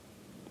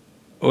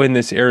win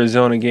this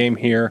Arizona game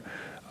here.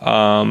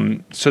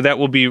 So that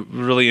will be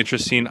really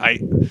interesting. I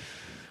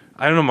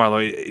don't know,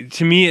 Marlo.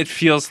 To me, it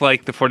feels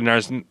like the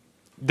 49ers,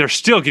 they're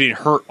still getting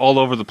hurt all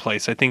over the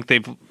place. I think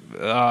they've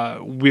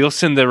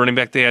Wilson, the running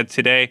back they had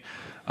today,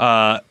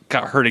 got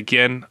hurt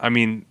again. I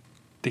mean,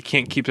 they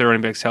can't keep their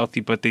running backs healthy,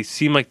 but they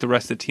seem like the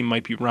rest of the team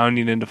might be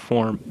rounding into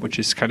form, which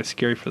is kind of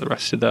scary for the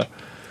rest of the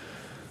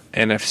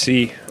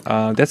NFC.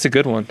 That's a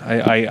good one.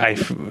 I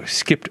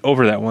skipped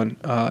over that one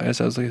as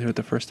I was looking through it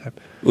the first time.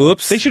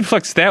 Oops. They should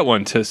flex that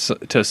one to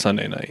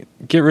Sunday night.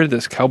 Get rid of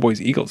this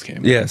Cowboys-Eagles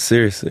game. Yeah,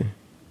 seriously.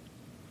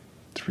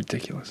 It's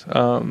ridiculous.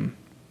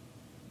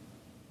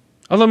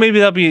 Although maybe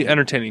that'll be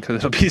entertaining because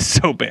it'll be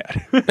so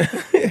bad.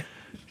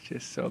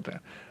 Just so bad.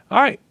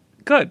 All right,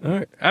 good. All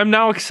right. I'm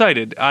now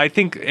excited. I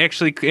think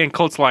actually, and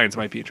Colts-Lions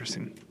might be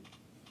interesting.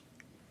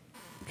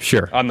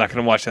 Sure. I'm not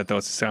going to watch that, though.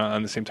 It's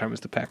on the same time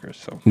as the Packers.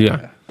 So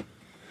Yeah.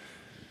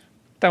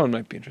 That one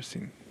might be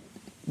interesting.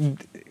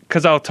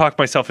 Because I'll talk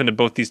myself into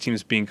both these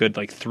teams being good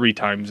like 3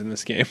 times in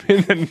this game.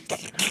 And then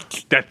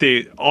that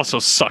they also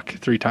suck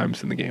 3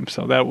 times in the game.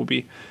 So that will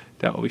be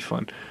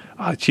fun.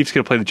 The Chiefs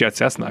going to play the Jets.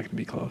 That's not going to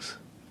be close.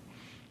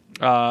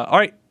 All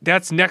right.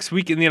 That's next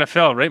week in the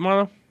NFL, right,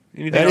 Marlo?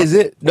 That is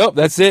it. Nope,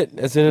 that's it.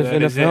 That's in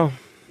That is NFL. it.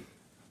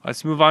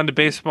 Let's move on to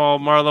baseball,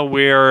 Marlo,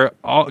 where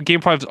Game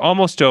 5 is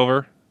almost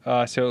over.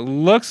 So it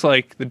looks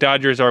like the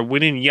Dodgers are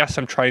winning. Yes,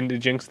 I'm trying to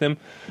jinx them.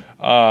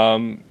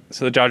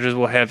 So the Dodgers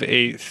will have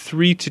a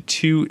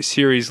 3-2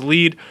 series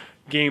lead.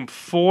 Game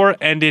 4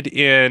 ended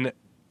in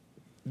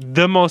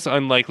the most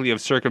unlikely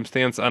of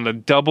circumstance on a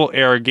double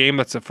error game.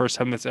 That's the first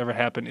time that's ever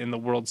happened in the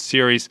World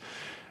Series.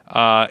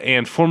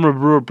 And former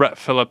Brewer Brett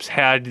Phillips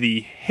had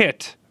the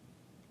hit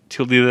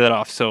to lead that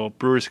off. So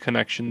Brewers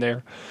connection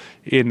there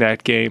in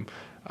that game.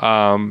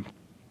 I've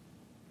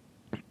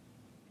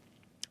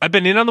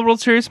been in on the World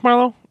Series,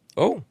 Marlo.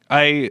 Oh.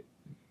 I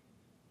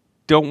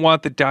don't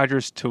want the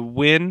Dodgers to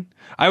win.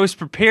 I was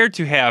prepared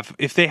to have,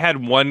 if they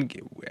had won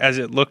as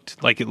it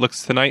looked like it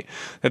looks tonight,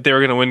 that they were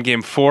going to win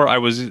Game 4. I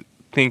was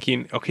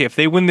thinking, okay, if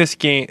they win this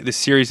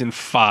series in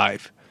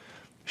 5,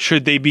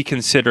 should they be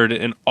considered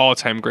an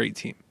all-time great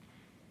team?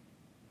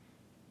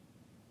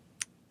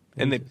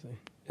 And then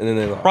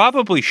they lost.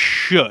 Probably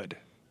should.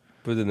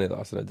 But then they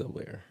lost in a double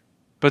error.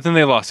 But then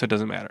they lost, so it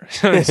doesn't matter.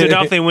 So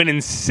now if they win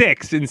in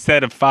 6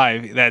 instead of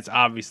 5, that's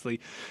obviously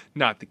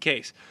not the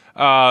case.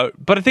 But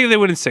I think if they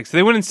win in 6. If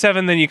they win in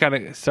 7, then you kind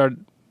of start.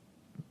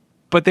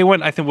 But they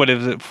went, I think,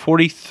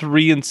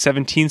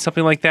 43-17,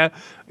 something like that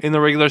in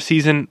the regular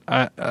season.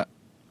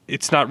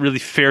 It's not really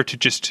fair to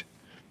just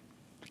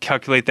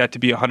calculate that to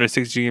be a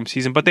 160-game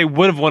season. But they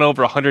would have won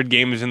over 100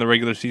 games in the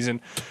regular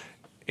season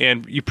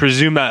and you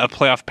presume that a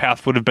playoff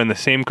path would have been the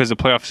same because the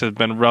playoffs have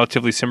been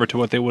relatively similar to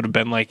what they would have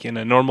been like in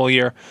a normal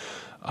year.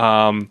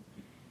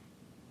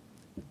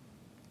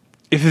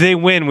 If they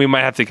win, we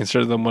might have to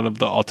consider them one of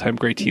the all-time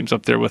great teams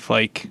up there with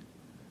like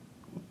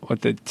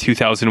what the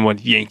 2001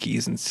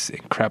 Yankees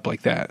and crap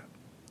like that.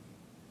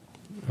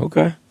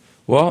 Okay.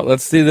 Well,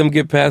 let's see them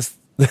get past.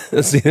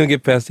 Let's see them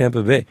get past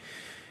Tampa Bay.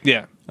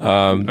 Yeah.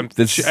 I'm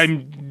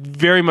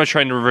very much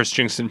trying to reverse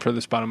jinx them for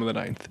this bottom of the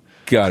ninth.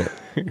 Got it.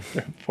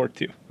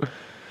 4-2.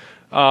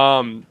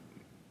 I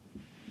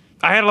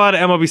had a lot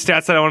of MLB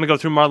stats that I want to go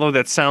through, Marlo.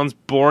 That sounds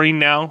boring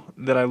now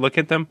that I look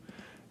at them.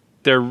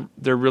 They're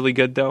really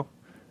good though.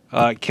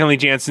 Kenley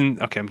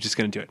Jansen. Okay, I'm just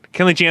going to do it.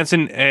 Kenley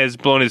Jansen has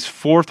blown his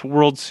 4th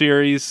World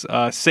Series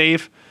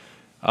save.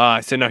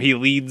 So now he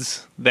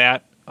leads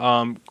that.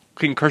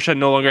 Clayton Kershaw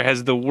no longer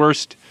has the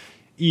worst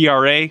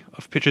ERA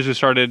of pitchers who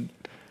started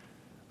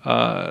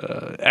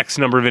X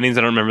number of innings.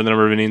 I don't remember the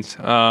number of innings.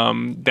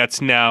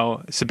 That's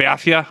now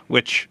Sabathia,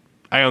 which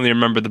I only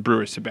remember the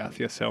Brewers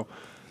Sabathia, so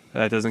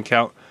that doesn't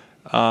count.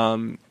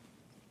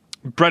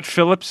 Brett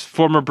Phillips,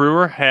 former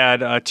Brewer,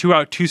 had a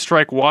 2-out,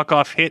 2-strike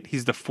walk-off hit.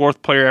 He's the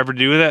 4th player ever to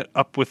do that,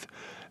 up with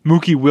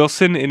Mookie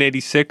Wilson in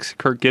 86,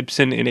 Kirk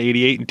Gibson in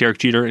 88, and Derek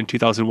Jeter in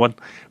 2001.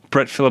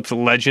 Brett Phillips, a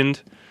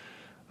legend.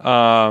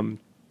 There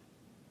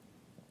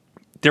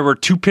were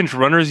 2 pinch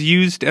runners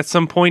used at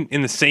some point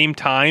in the same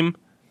time,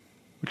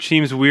 which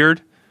seems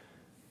weird.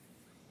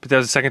 But that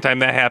was the second time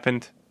that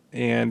happened.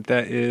 And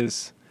that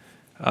is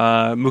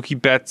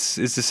Mookie Betts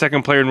is the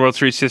 2nd player in World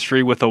Series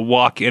history with a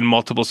walk and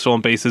multiple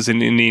stolen bases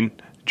in inning,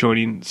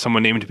 joining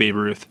someone named Babe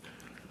Ruth.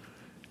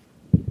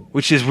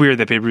 Which is weird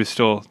that Babe Ruth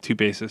stole 2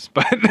 bases.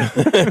 But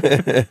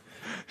that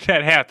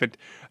happened.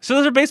 So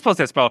those are baseball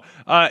stats, Paul.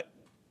 I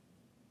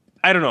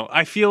don't know.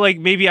 I feel like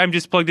maybe I'm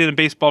just plugged in a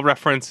baseball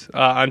reference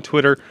on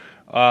Twitter.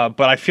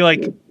 But I feel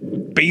like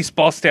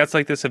baseball stats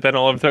like this have been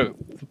all over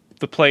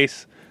the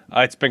place.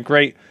 It's been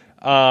great.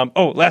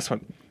 Last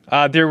one.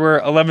 There were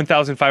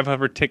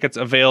 11,500 tickets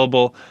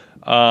available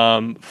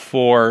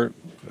for,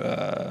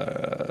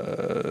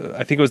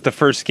 I think it was the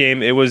first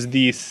game. It was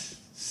the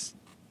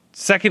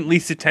second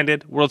least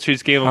attended World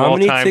Series game of all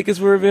time. How many tickets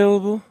were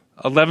available?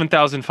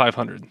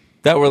 11,500.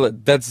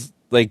 That's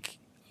like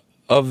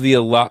of the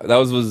that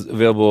was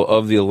available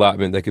of the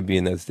allotment that could be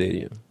in that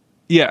stadium.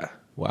 Yeah.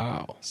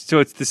 Wow. So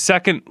it's the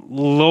second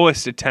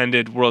lowest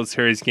attended World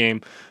Series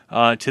game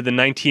to the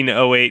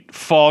 1908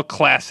 Fall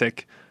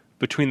Classic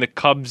between the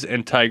Cubs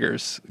and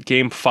Tigers.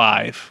 Game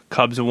 5.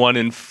 Cubs won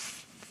in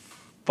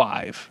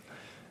 5.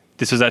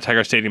 This was at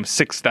Tiger Stadium.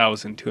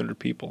 6,200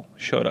 people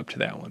showed up to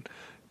that one.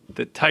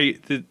 The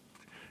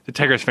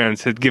Tigers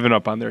fans had given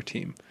up on their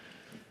team.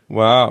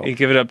 Wow. They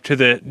gave it up to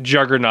the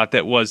juggernaut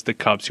that was the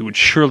Cubs, who would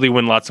surely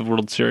win lots of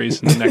World Series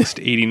in the next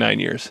 89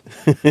 years.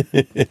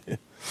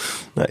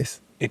 Nice.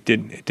 It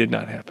did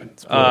not happen.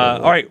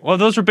 All right. Well,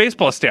 those were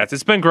baseball stats.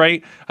 It's been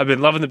great. I've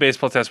been loving the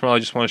baseball stats. Well, I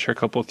just want to share a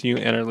couple with you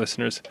and our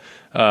listeners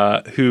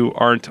who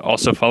aren't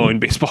also following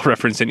Baseball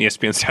Reference and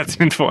ESPN Stats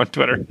and Info on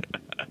Twitter.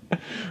 I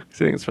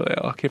think that's where they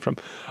all came from.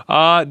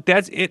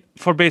 That's it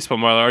for baseball,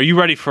 Marlo. Are you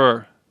ready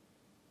for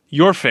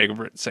your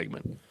favorite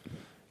segment?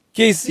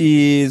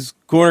 Casey's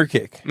Corner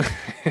Kick.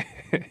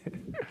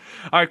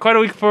 All right. Quite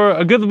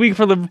a good week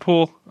for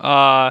Liverpool.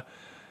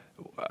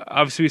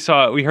 Obviously,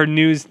 we heard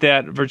news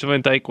that Virgil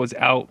van Dijk was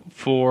out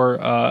for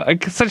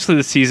essentially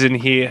the season.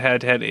 He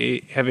had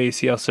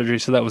ACL surgery,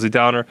 so that was a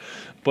downer.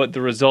 But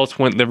the results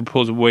went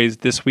Liverpool's ways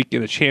this week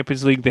in the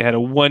Champions League. They had a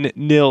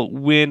 1-0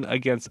 win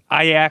against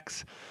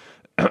Ajax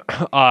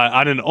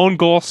on an own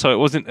goal, so it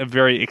wasn't a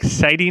very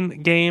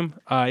exciting game.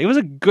 It was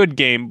a good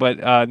game, but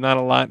not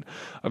a lot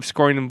of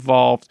scoring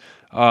involved.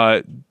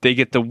 They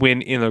get the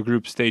win in the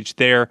group stage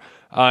there.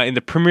 In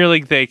the Premier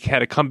League, they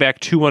had a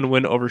comeback 2-1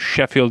 win over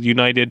Sheffield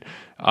United.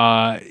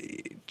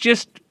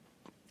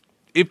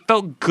 It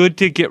felt good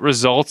to get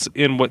results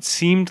in what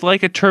seemed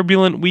like a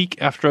turbulent week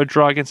after a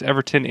draw against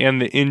Everton and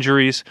the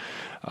injuries.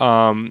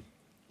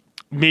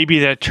 Maybe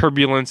that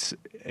turbulence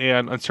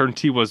and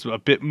uncertainty was a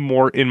bit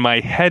more in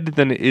my head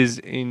than it is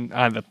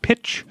on the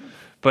pitch,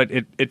 but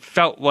it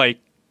felt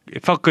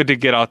good to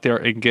get out there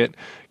and get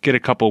a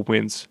couple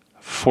wins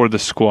for the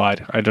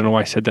squad. I don't know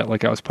why I said that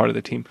like I was part of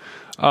the team.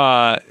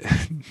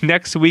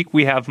 Next week,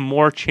 we have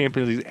more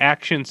Champions League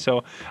action.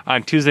 So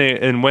on Tuesday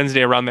and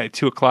Wednesday around that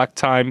 2 o'clock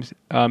time,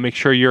 make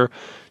sure you're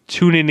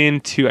tuning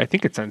in to, I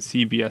think it's on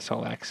CBS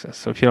All Access.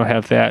 So if you don't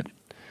have that,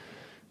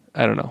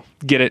 I don't know.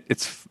 Get it.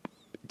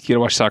 You got to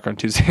watch soccer on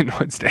Tuesday and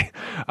Wednesday.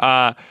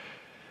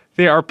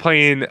 They are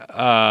playing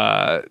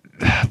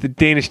the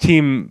Danish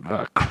team,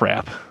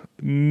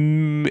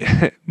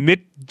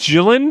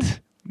 Midtjylland?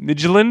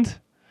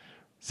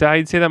 Is that how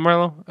you'd say that,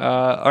 Marlo?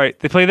 All right,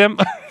 they play them.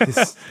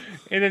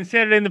 And then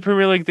Saturday in the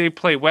Premier League, they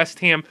play West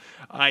Ham.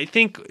 I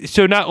think,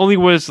 so not only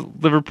was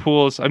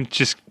Liverpool's, I'm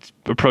just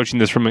approaching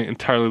this from an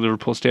entirely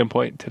Liverpool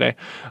standpoint today.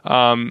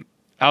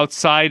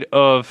 Outside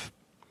of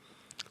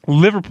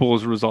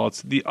Liverpool's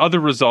results, the other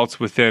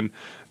results within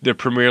the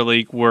Premier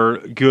League were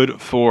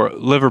good for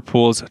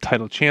Liverpool's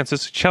title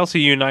chances. Chelsea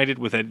United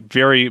with a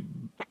very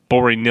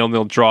boring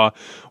 0-0 draw.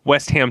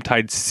 West Ham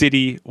tied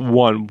City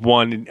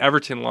 1-1, and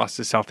Everton lost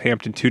to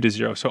Southampton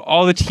 2-0. So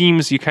all the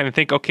teams you kind of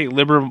think, okay,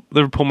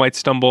 Liverpool might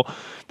stumble.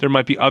 There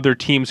might be other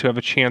teams who have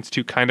a chance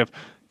to kind of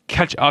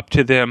catch up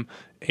to them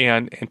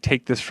and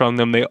take this from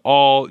them. They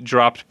all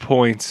dropped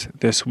points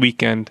this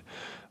weekend.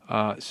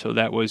 So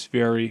that was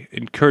very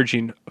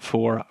encouraging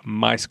for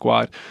my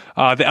squad.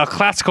 The El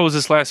Clasico was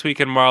this last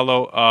weekend,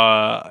 Marlo.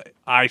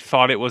 I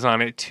thought it was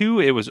on it too.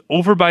 It was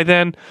over by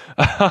then,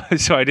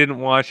 so I didn't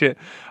watch it.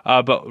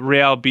 But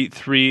Real beat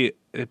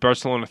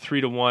Barcelona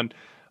 3-1,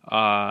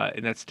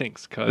 and that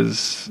stinks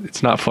because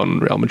it's not fun when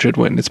Real Madrid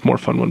win. It's more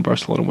fun when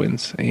Barcelona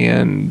wins,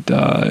 and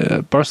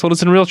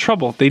Barcelona's in real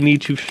trouble. They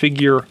need to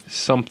figure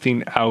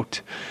something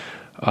out.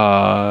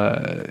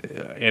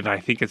 And I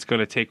think it's going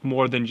to take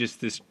more than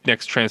just this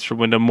next transfer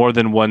window, more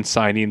than one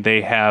signing.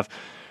 They have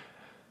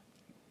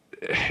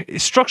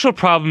structural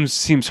problems.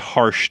 Seems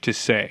harsh to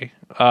say,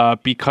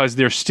 because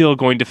they're still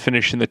going to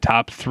finish in the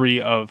top 3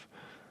 of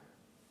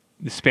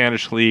the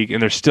Spanish league,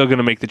 and they're still going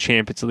to make the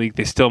Champions League.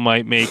 They still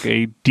might make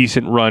a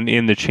decent run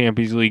in the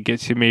Champions League, get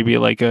to maybe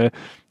like a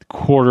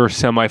quarter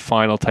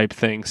semifinal type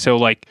thing. So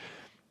like,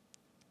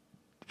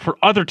 for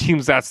other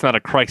teams, that's not a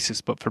crisis,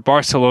 but for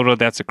Barcelona,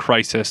 that's a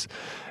crisis,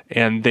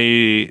 and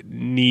they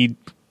need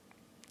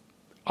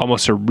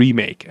almost a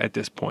remake at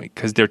this point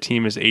because their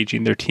team is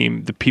aging. Their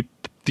team,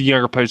 the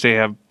younger players they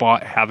have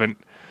bought haven't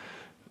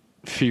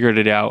figured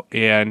it out.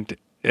 And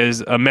as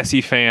a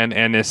Messi fan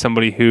and as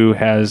somebody who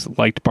has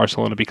liked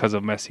Barcelona because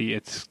of Messi,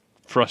 it's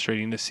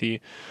frustrating to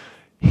see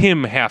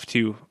him have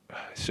to.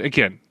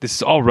 Again, this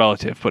is all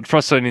relative, but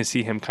frustrating to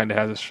see him kind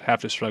of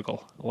have to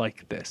struggle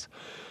like this.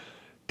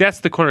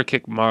 That's the corner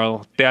kick,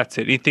 Marl. That's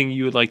it. Anything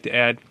you would like to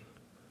add?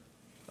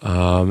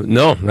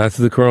 No, that's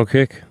the corner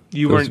kick.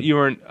 You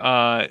weren't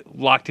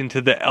locked into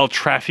the El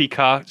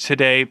Trafica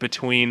today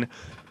between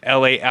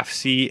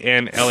LAFC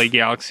and LA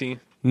Galaxy?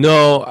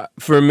 No,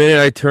 for a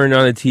minute I turned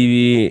on the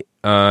TV.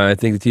 I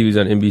think the TV was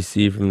on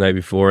NBC from the night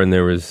before, and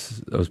I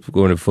was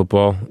going to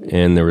football,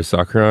 and there was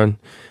soccer on.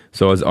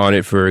 So I was on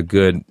it for a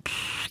good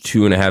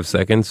 2.5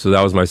 seconds. So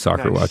that was my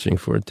soccer watching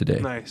for today.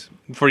 Nice.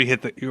 Before you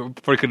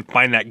could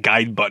find that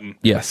guide button.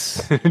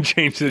 Yes.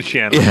 Change the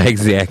channel. Yeah,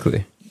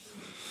 exactly.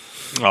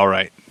 All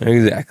right.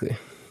 Exactly.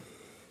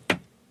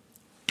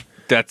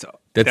 That's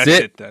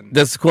it then.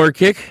 That's the corner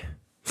kick?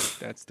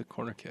 That's the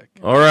corner kick.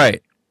 All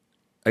right.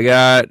 I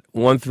got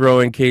one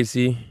throw in,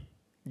 Casey.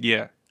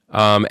 Yeah.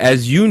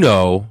 As you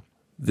know,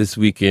 this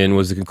weekend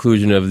was the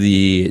conclusion of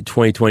the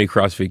 2020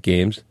 CrossFit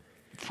Games.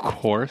 Of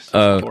course.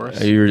 I know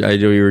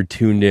you were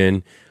tuned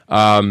in.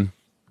 What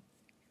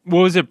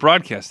was it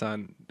broadcast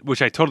on?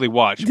 Which I totally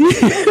watched.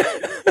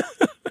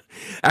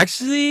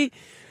 Actually,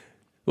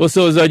 well,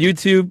 so it was on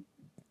YouTube,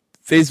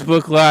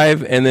 Facebook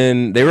Live, and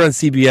then they were on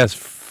CBS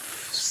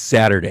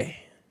Saturday.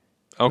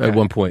 Okay. At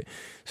one point.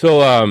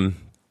 So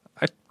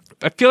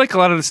I feel like a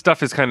lot of the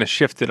stuff is kind of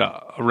shifted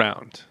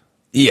around.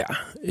 Yeah.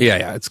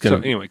 It's gonna.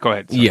 So anyway, go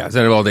ahead. Sorry. Yeah, it's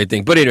not an all-day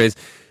thing. But anyways,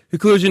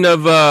 conclusion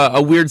of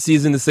a weird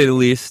season to say the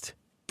least,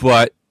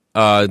 but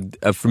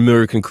a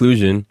familiar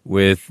conclusion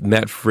with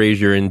Matt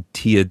Frazier and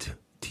Tia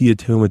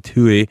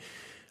Tomatui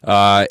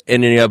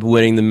ending up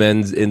winning the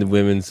men's and the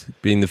women's,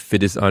 being the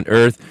fittest on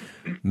earth.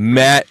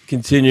 Matt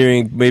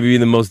continuing maybe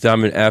the most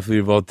dominant athlete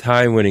of all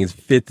time, winning his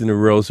 5th in a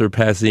row,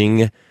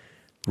 surpassing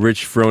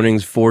Rich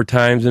Froning's 4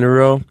 times in a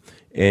row.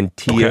 And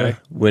Tia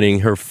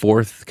winning her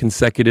 4th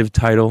consecutive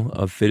title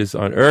of fittest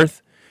on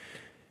earth.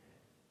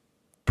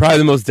 Probably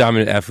the most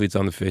dominant athletes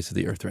on the face of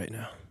the earth right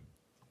now.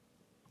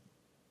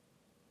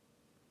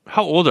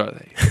 How old are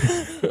they?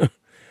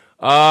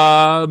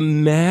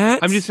 Matt,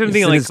 I'm just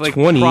thinking like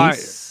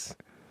 20s.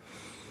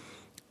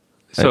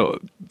 So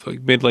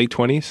like mid-late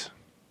 20s?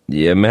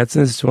 Yeah, Matt's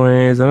in his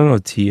 20s. I don't know,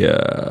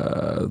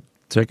 Tia.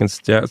 Checking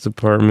stats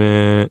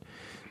department.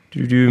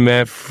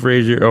 Matt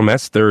Frazier. Oh,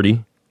 Matt's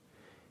 30.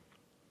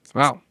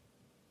 Wow.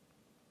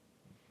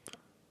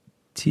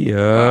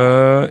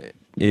 Tia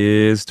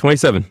is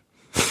 27.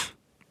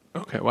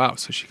 Okay, wow.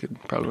 So she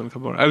could probably win a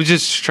couple more. I was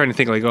just trying to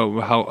think, like, oh,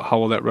 how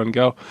will that run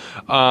go?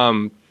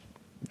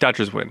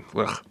 Dodgers win.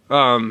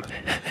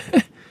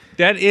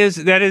 That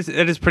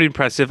is pretty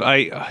impressive.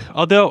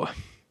 Although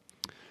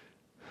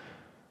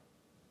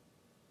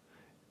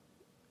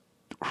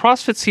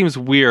CrossFit seems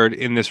weird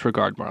in this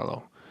regard,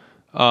 Marlo.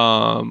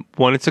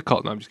 One, it's a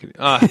cult. No, I'm just kidding.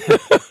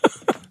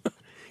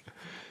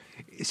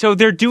 So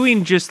they're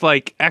doing just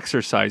like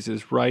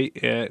exercises, right?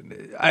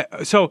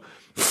 So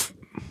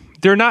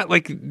they're not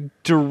like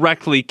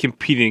directly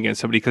competing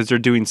against somebody because they're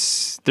doing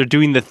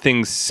the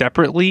things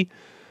separately.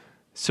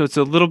 So it's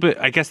a little bit,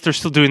 I guess they're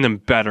still doing them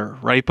better,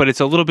 right? But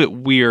it's a little bit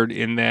weird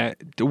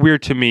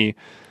weird to me.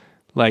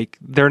 Like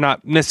they're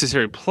not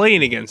necessarily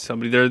playing against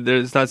somebody.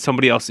 There's not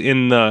somebody else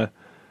in the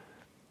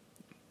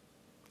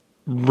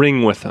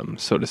ring with them,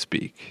 so to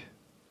speak.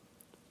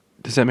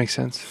 Does that make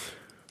sense?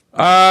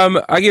 I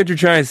get what you're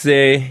trying to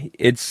say.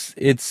 It's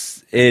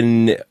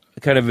in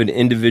kind of an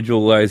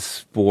individualized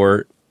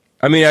sport.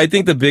 I mean, I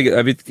think the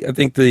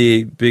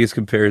biggest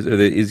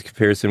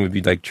comparison would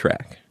be like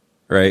track,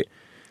 right?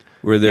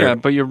 where they're Yeah,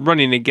 but you're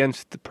running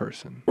against the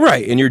person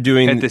right, and you're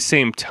doing at the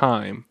same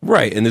time.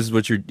 right, and this is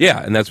what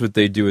and that's what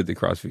they do at the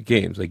CrossFit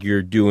Games. Like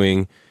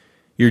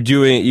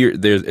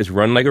it's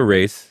run like a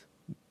race.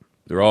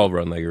 They're all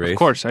run like a race. Of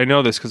course, I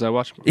know this because I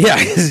watch them. Yeah,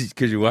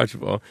 because you watch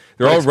them all.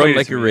 They're all run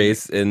like a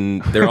race,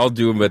 and they're all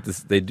do them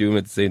they do them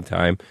at the same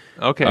time.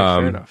 Okay,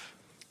 fair enough.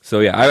 So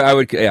yeah, I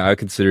would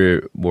consider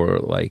it more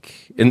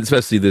like, and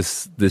especially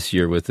this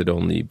year with it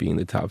only being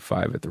the top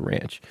 5 at the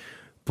ranch.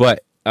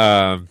 But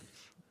that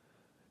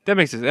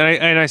makes sense,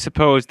 and I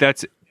suppose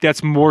that's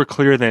more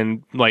clear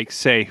than like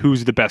say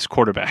who's the best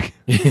quarterback,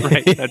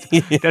 right?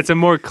 That's a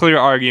more clear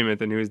argument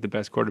than who's the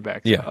best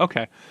quarterback. So, yeah.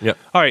 Okay. Yeah.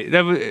 All right.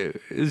 That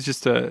was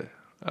just a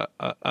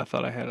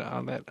thought I had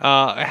on that.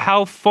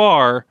 How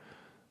far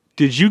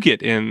did you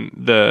get in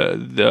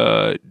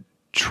the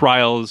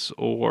trials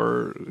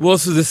or? Well,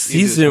 so the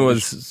season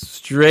was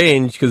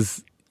strange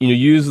because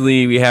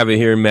usually we have it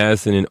here in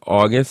Madison in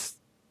August,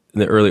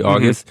 in the early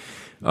August,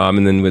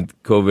 and then with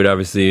COVID,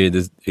 obviously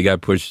it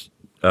got pushed.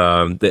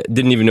 They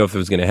didn't even know if it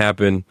was going to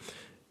happen.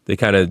 They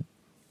kind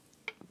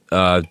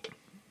of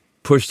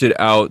pushed it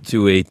out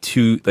to a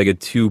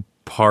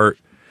two-part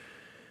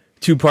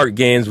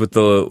games with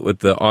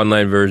the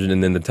online version,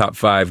 and then the top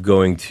 5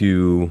 going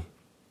to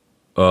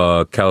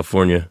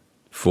California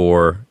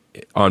for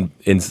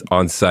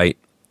on-site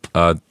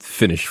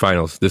finish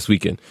finals this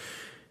weekend.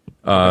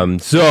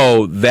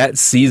 So that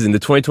season, the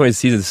 2020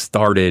 season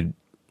started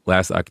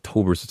last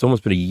October, so it's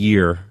almost been a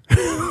year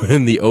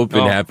when the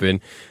Open happened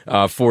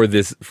for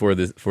this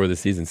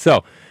season.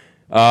 So,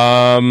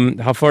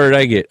 how far did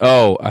I get?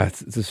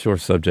 It's a short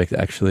subject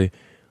actually.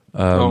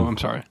 I'm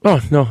sorry. Oh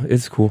no,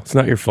 it's cool. It's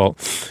not your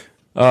fault.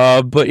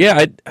 But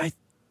yeah, I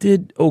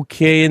did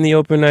okay in the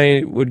Open.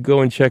 I would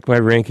go and check my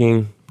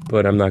ranking,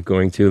 but I'm not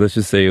going to. Let's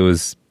just say it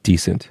was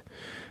decent.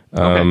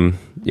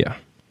 Yeah.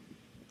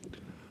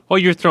 Well,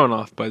 you're thrown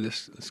off by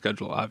this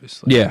schedule,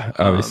 obviously. Yeah,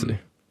 obviously.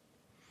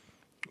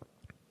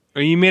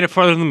 You made it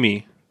farther than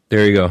me.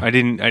 There you go. I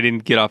did not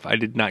get off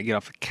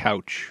the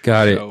couch.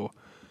 Got it.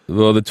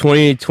 Well, the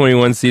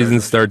 2021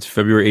 season starts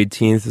February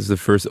 18th. This is the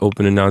first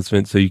Open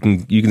announcement, so you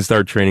can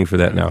start training for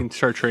that now. You can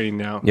start training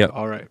now. Yep.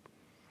 All right.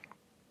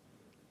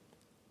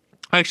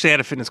 I actually had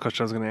a fitness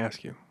question I was going to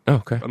ask you. Oh,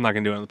 okay. I'm not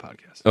going to do it on the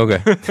podcast. Okay.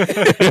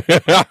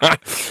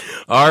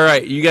 All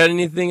right. You got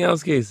anything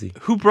else, Casey?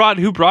 Who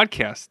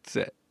broadcasts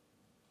it?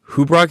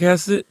 Who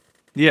broadcasts it?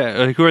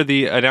 Yeah. Who are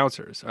the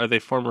announcers? Are they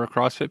former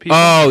CrossFit people?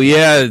 Oh,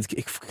 yeah.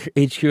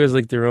 HQ has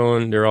like their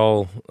own. They're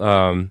all,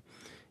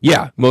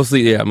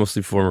 mostly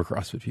former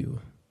CrossFit people.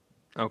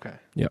 Okay.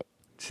 Yep.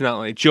 It's not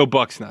like Joe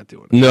Buck's not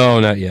doing it. No,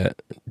 not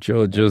yet.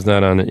 Joe's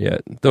not on it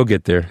yet. They'll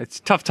get there. It's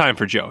a tough time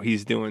for Joe.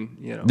 He's doing,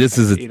 this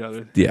is 8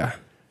 other. Yeah.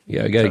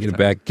 I got to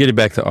get it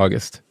back to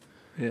August.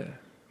 Yeah.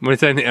 When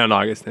it's in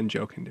August, then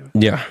Joe can do it.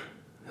 Yeah.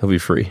 He'll be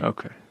free.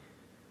 Okay.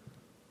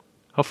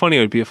 How funny it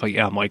would be if like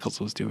Al Michaels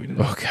was doing it.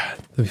 Oh God,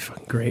 that'd be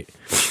fucking great.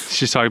 It's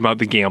just talking about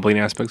the gambling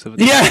aspects of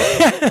it. Yeah.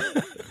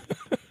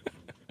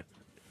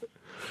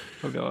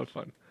 That'd be a lot of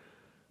fun.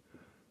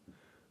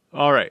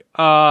 All right.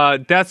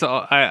 That's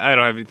all. I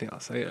don't have anything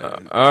else.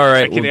 All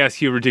right. I can ask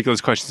you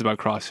ridiculous questions about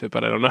CrossFit,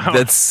 but I don't know how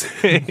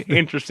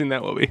interesting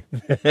that will be.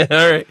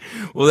 All right.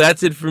 Well,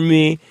 that's it for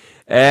me.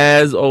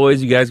 As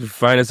always, you guys can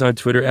find us on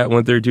Twitter at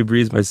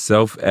 132breeze,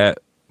 myself at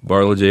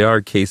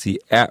BarlowJR, Casey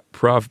at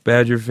Prof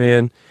Badger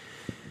Fan.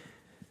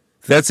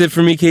 That's it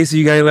for me, Casey.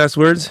 You got any last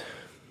words?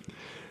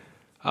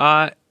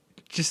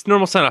 Just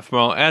normal sign off,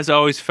 Mo. As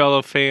always,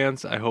 fellow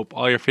fans, I hope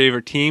all your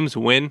favorite teams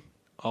win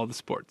all the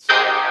sports.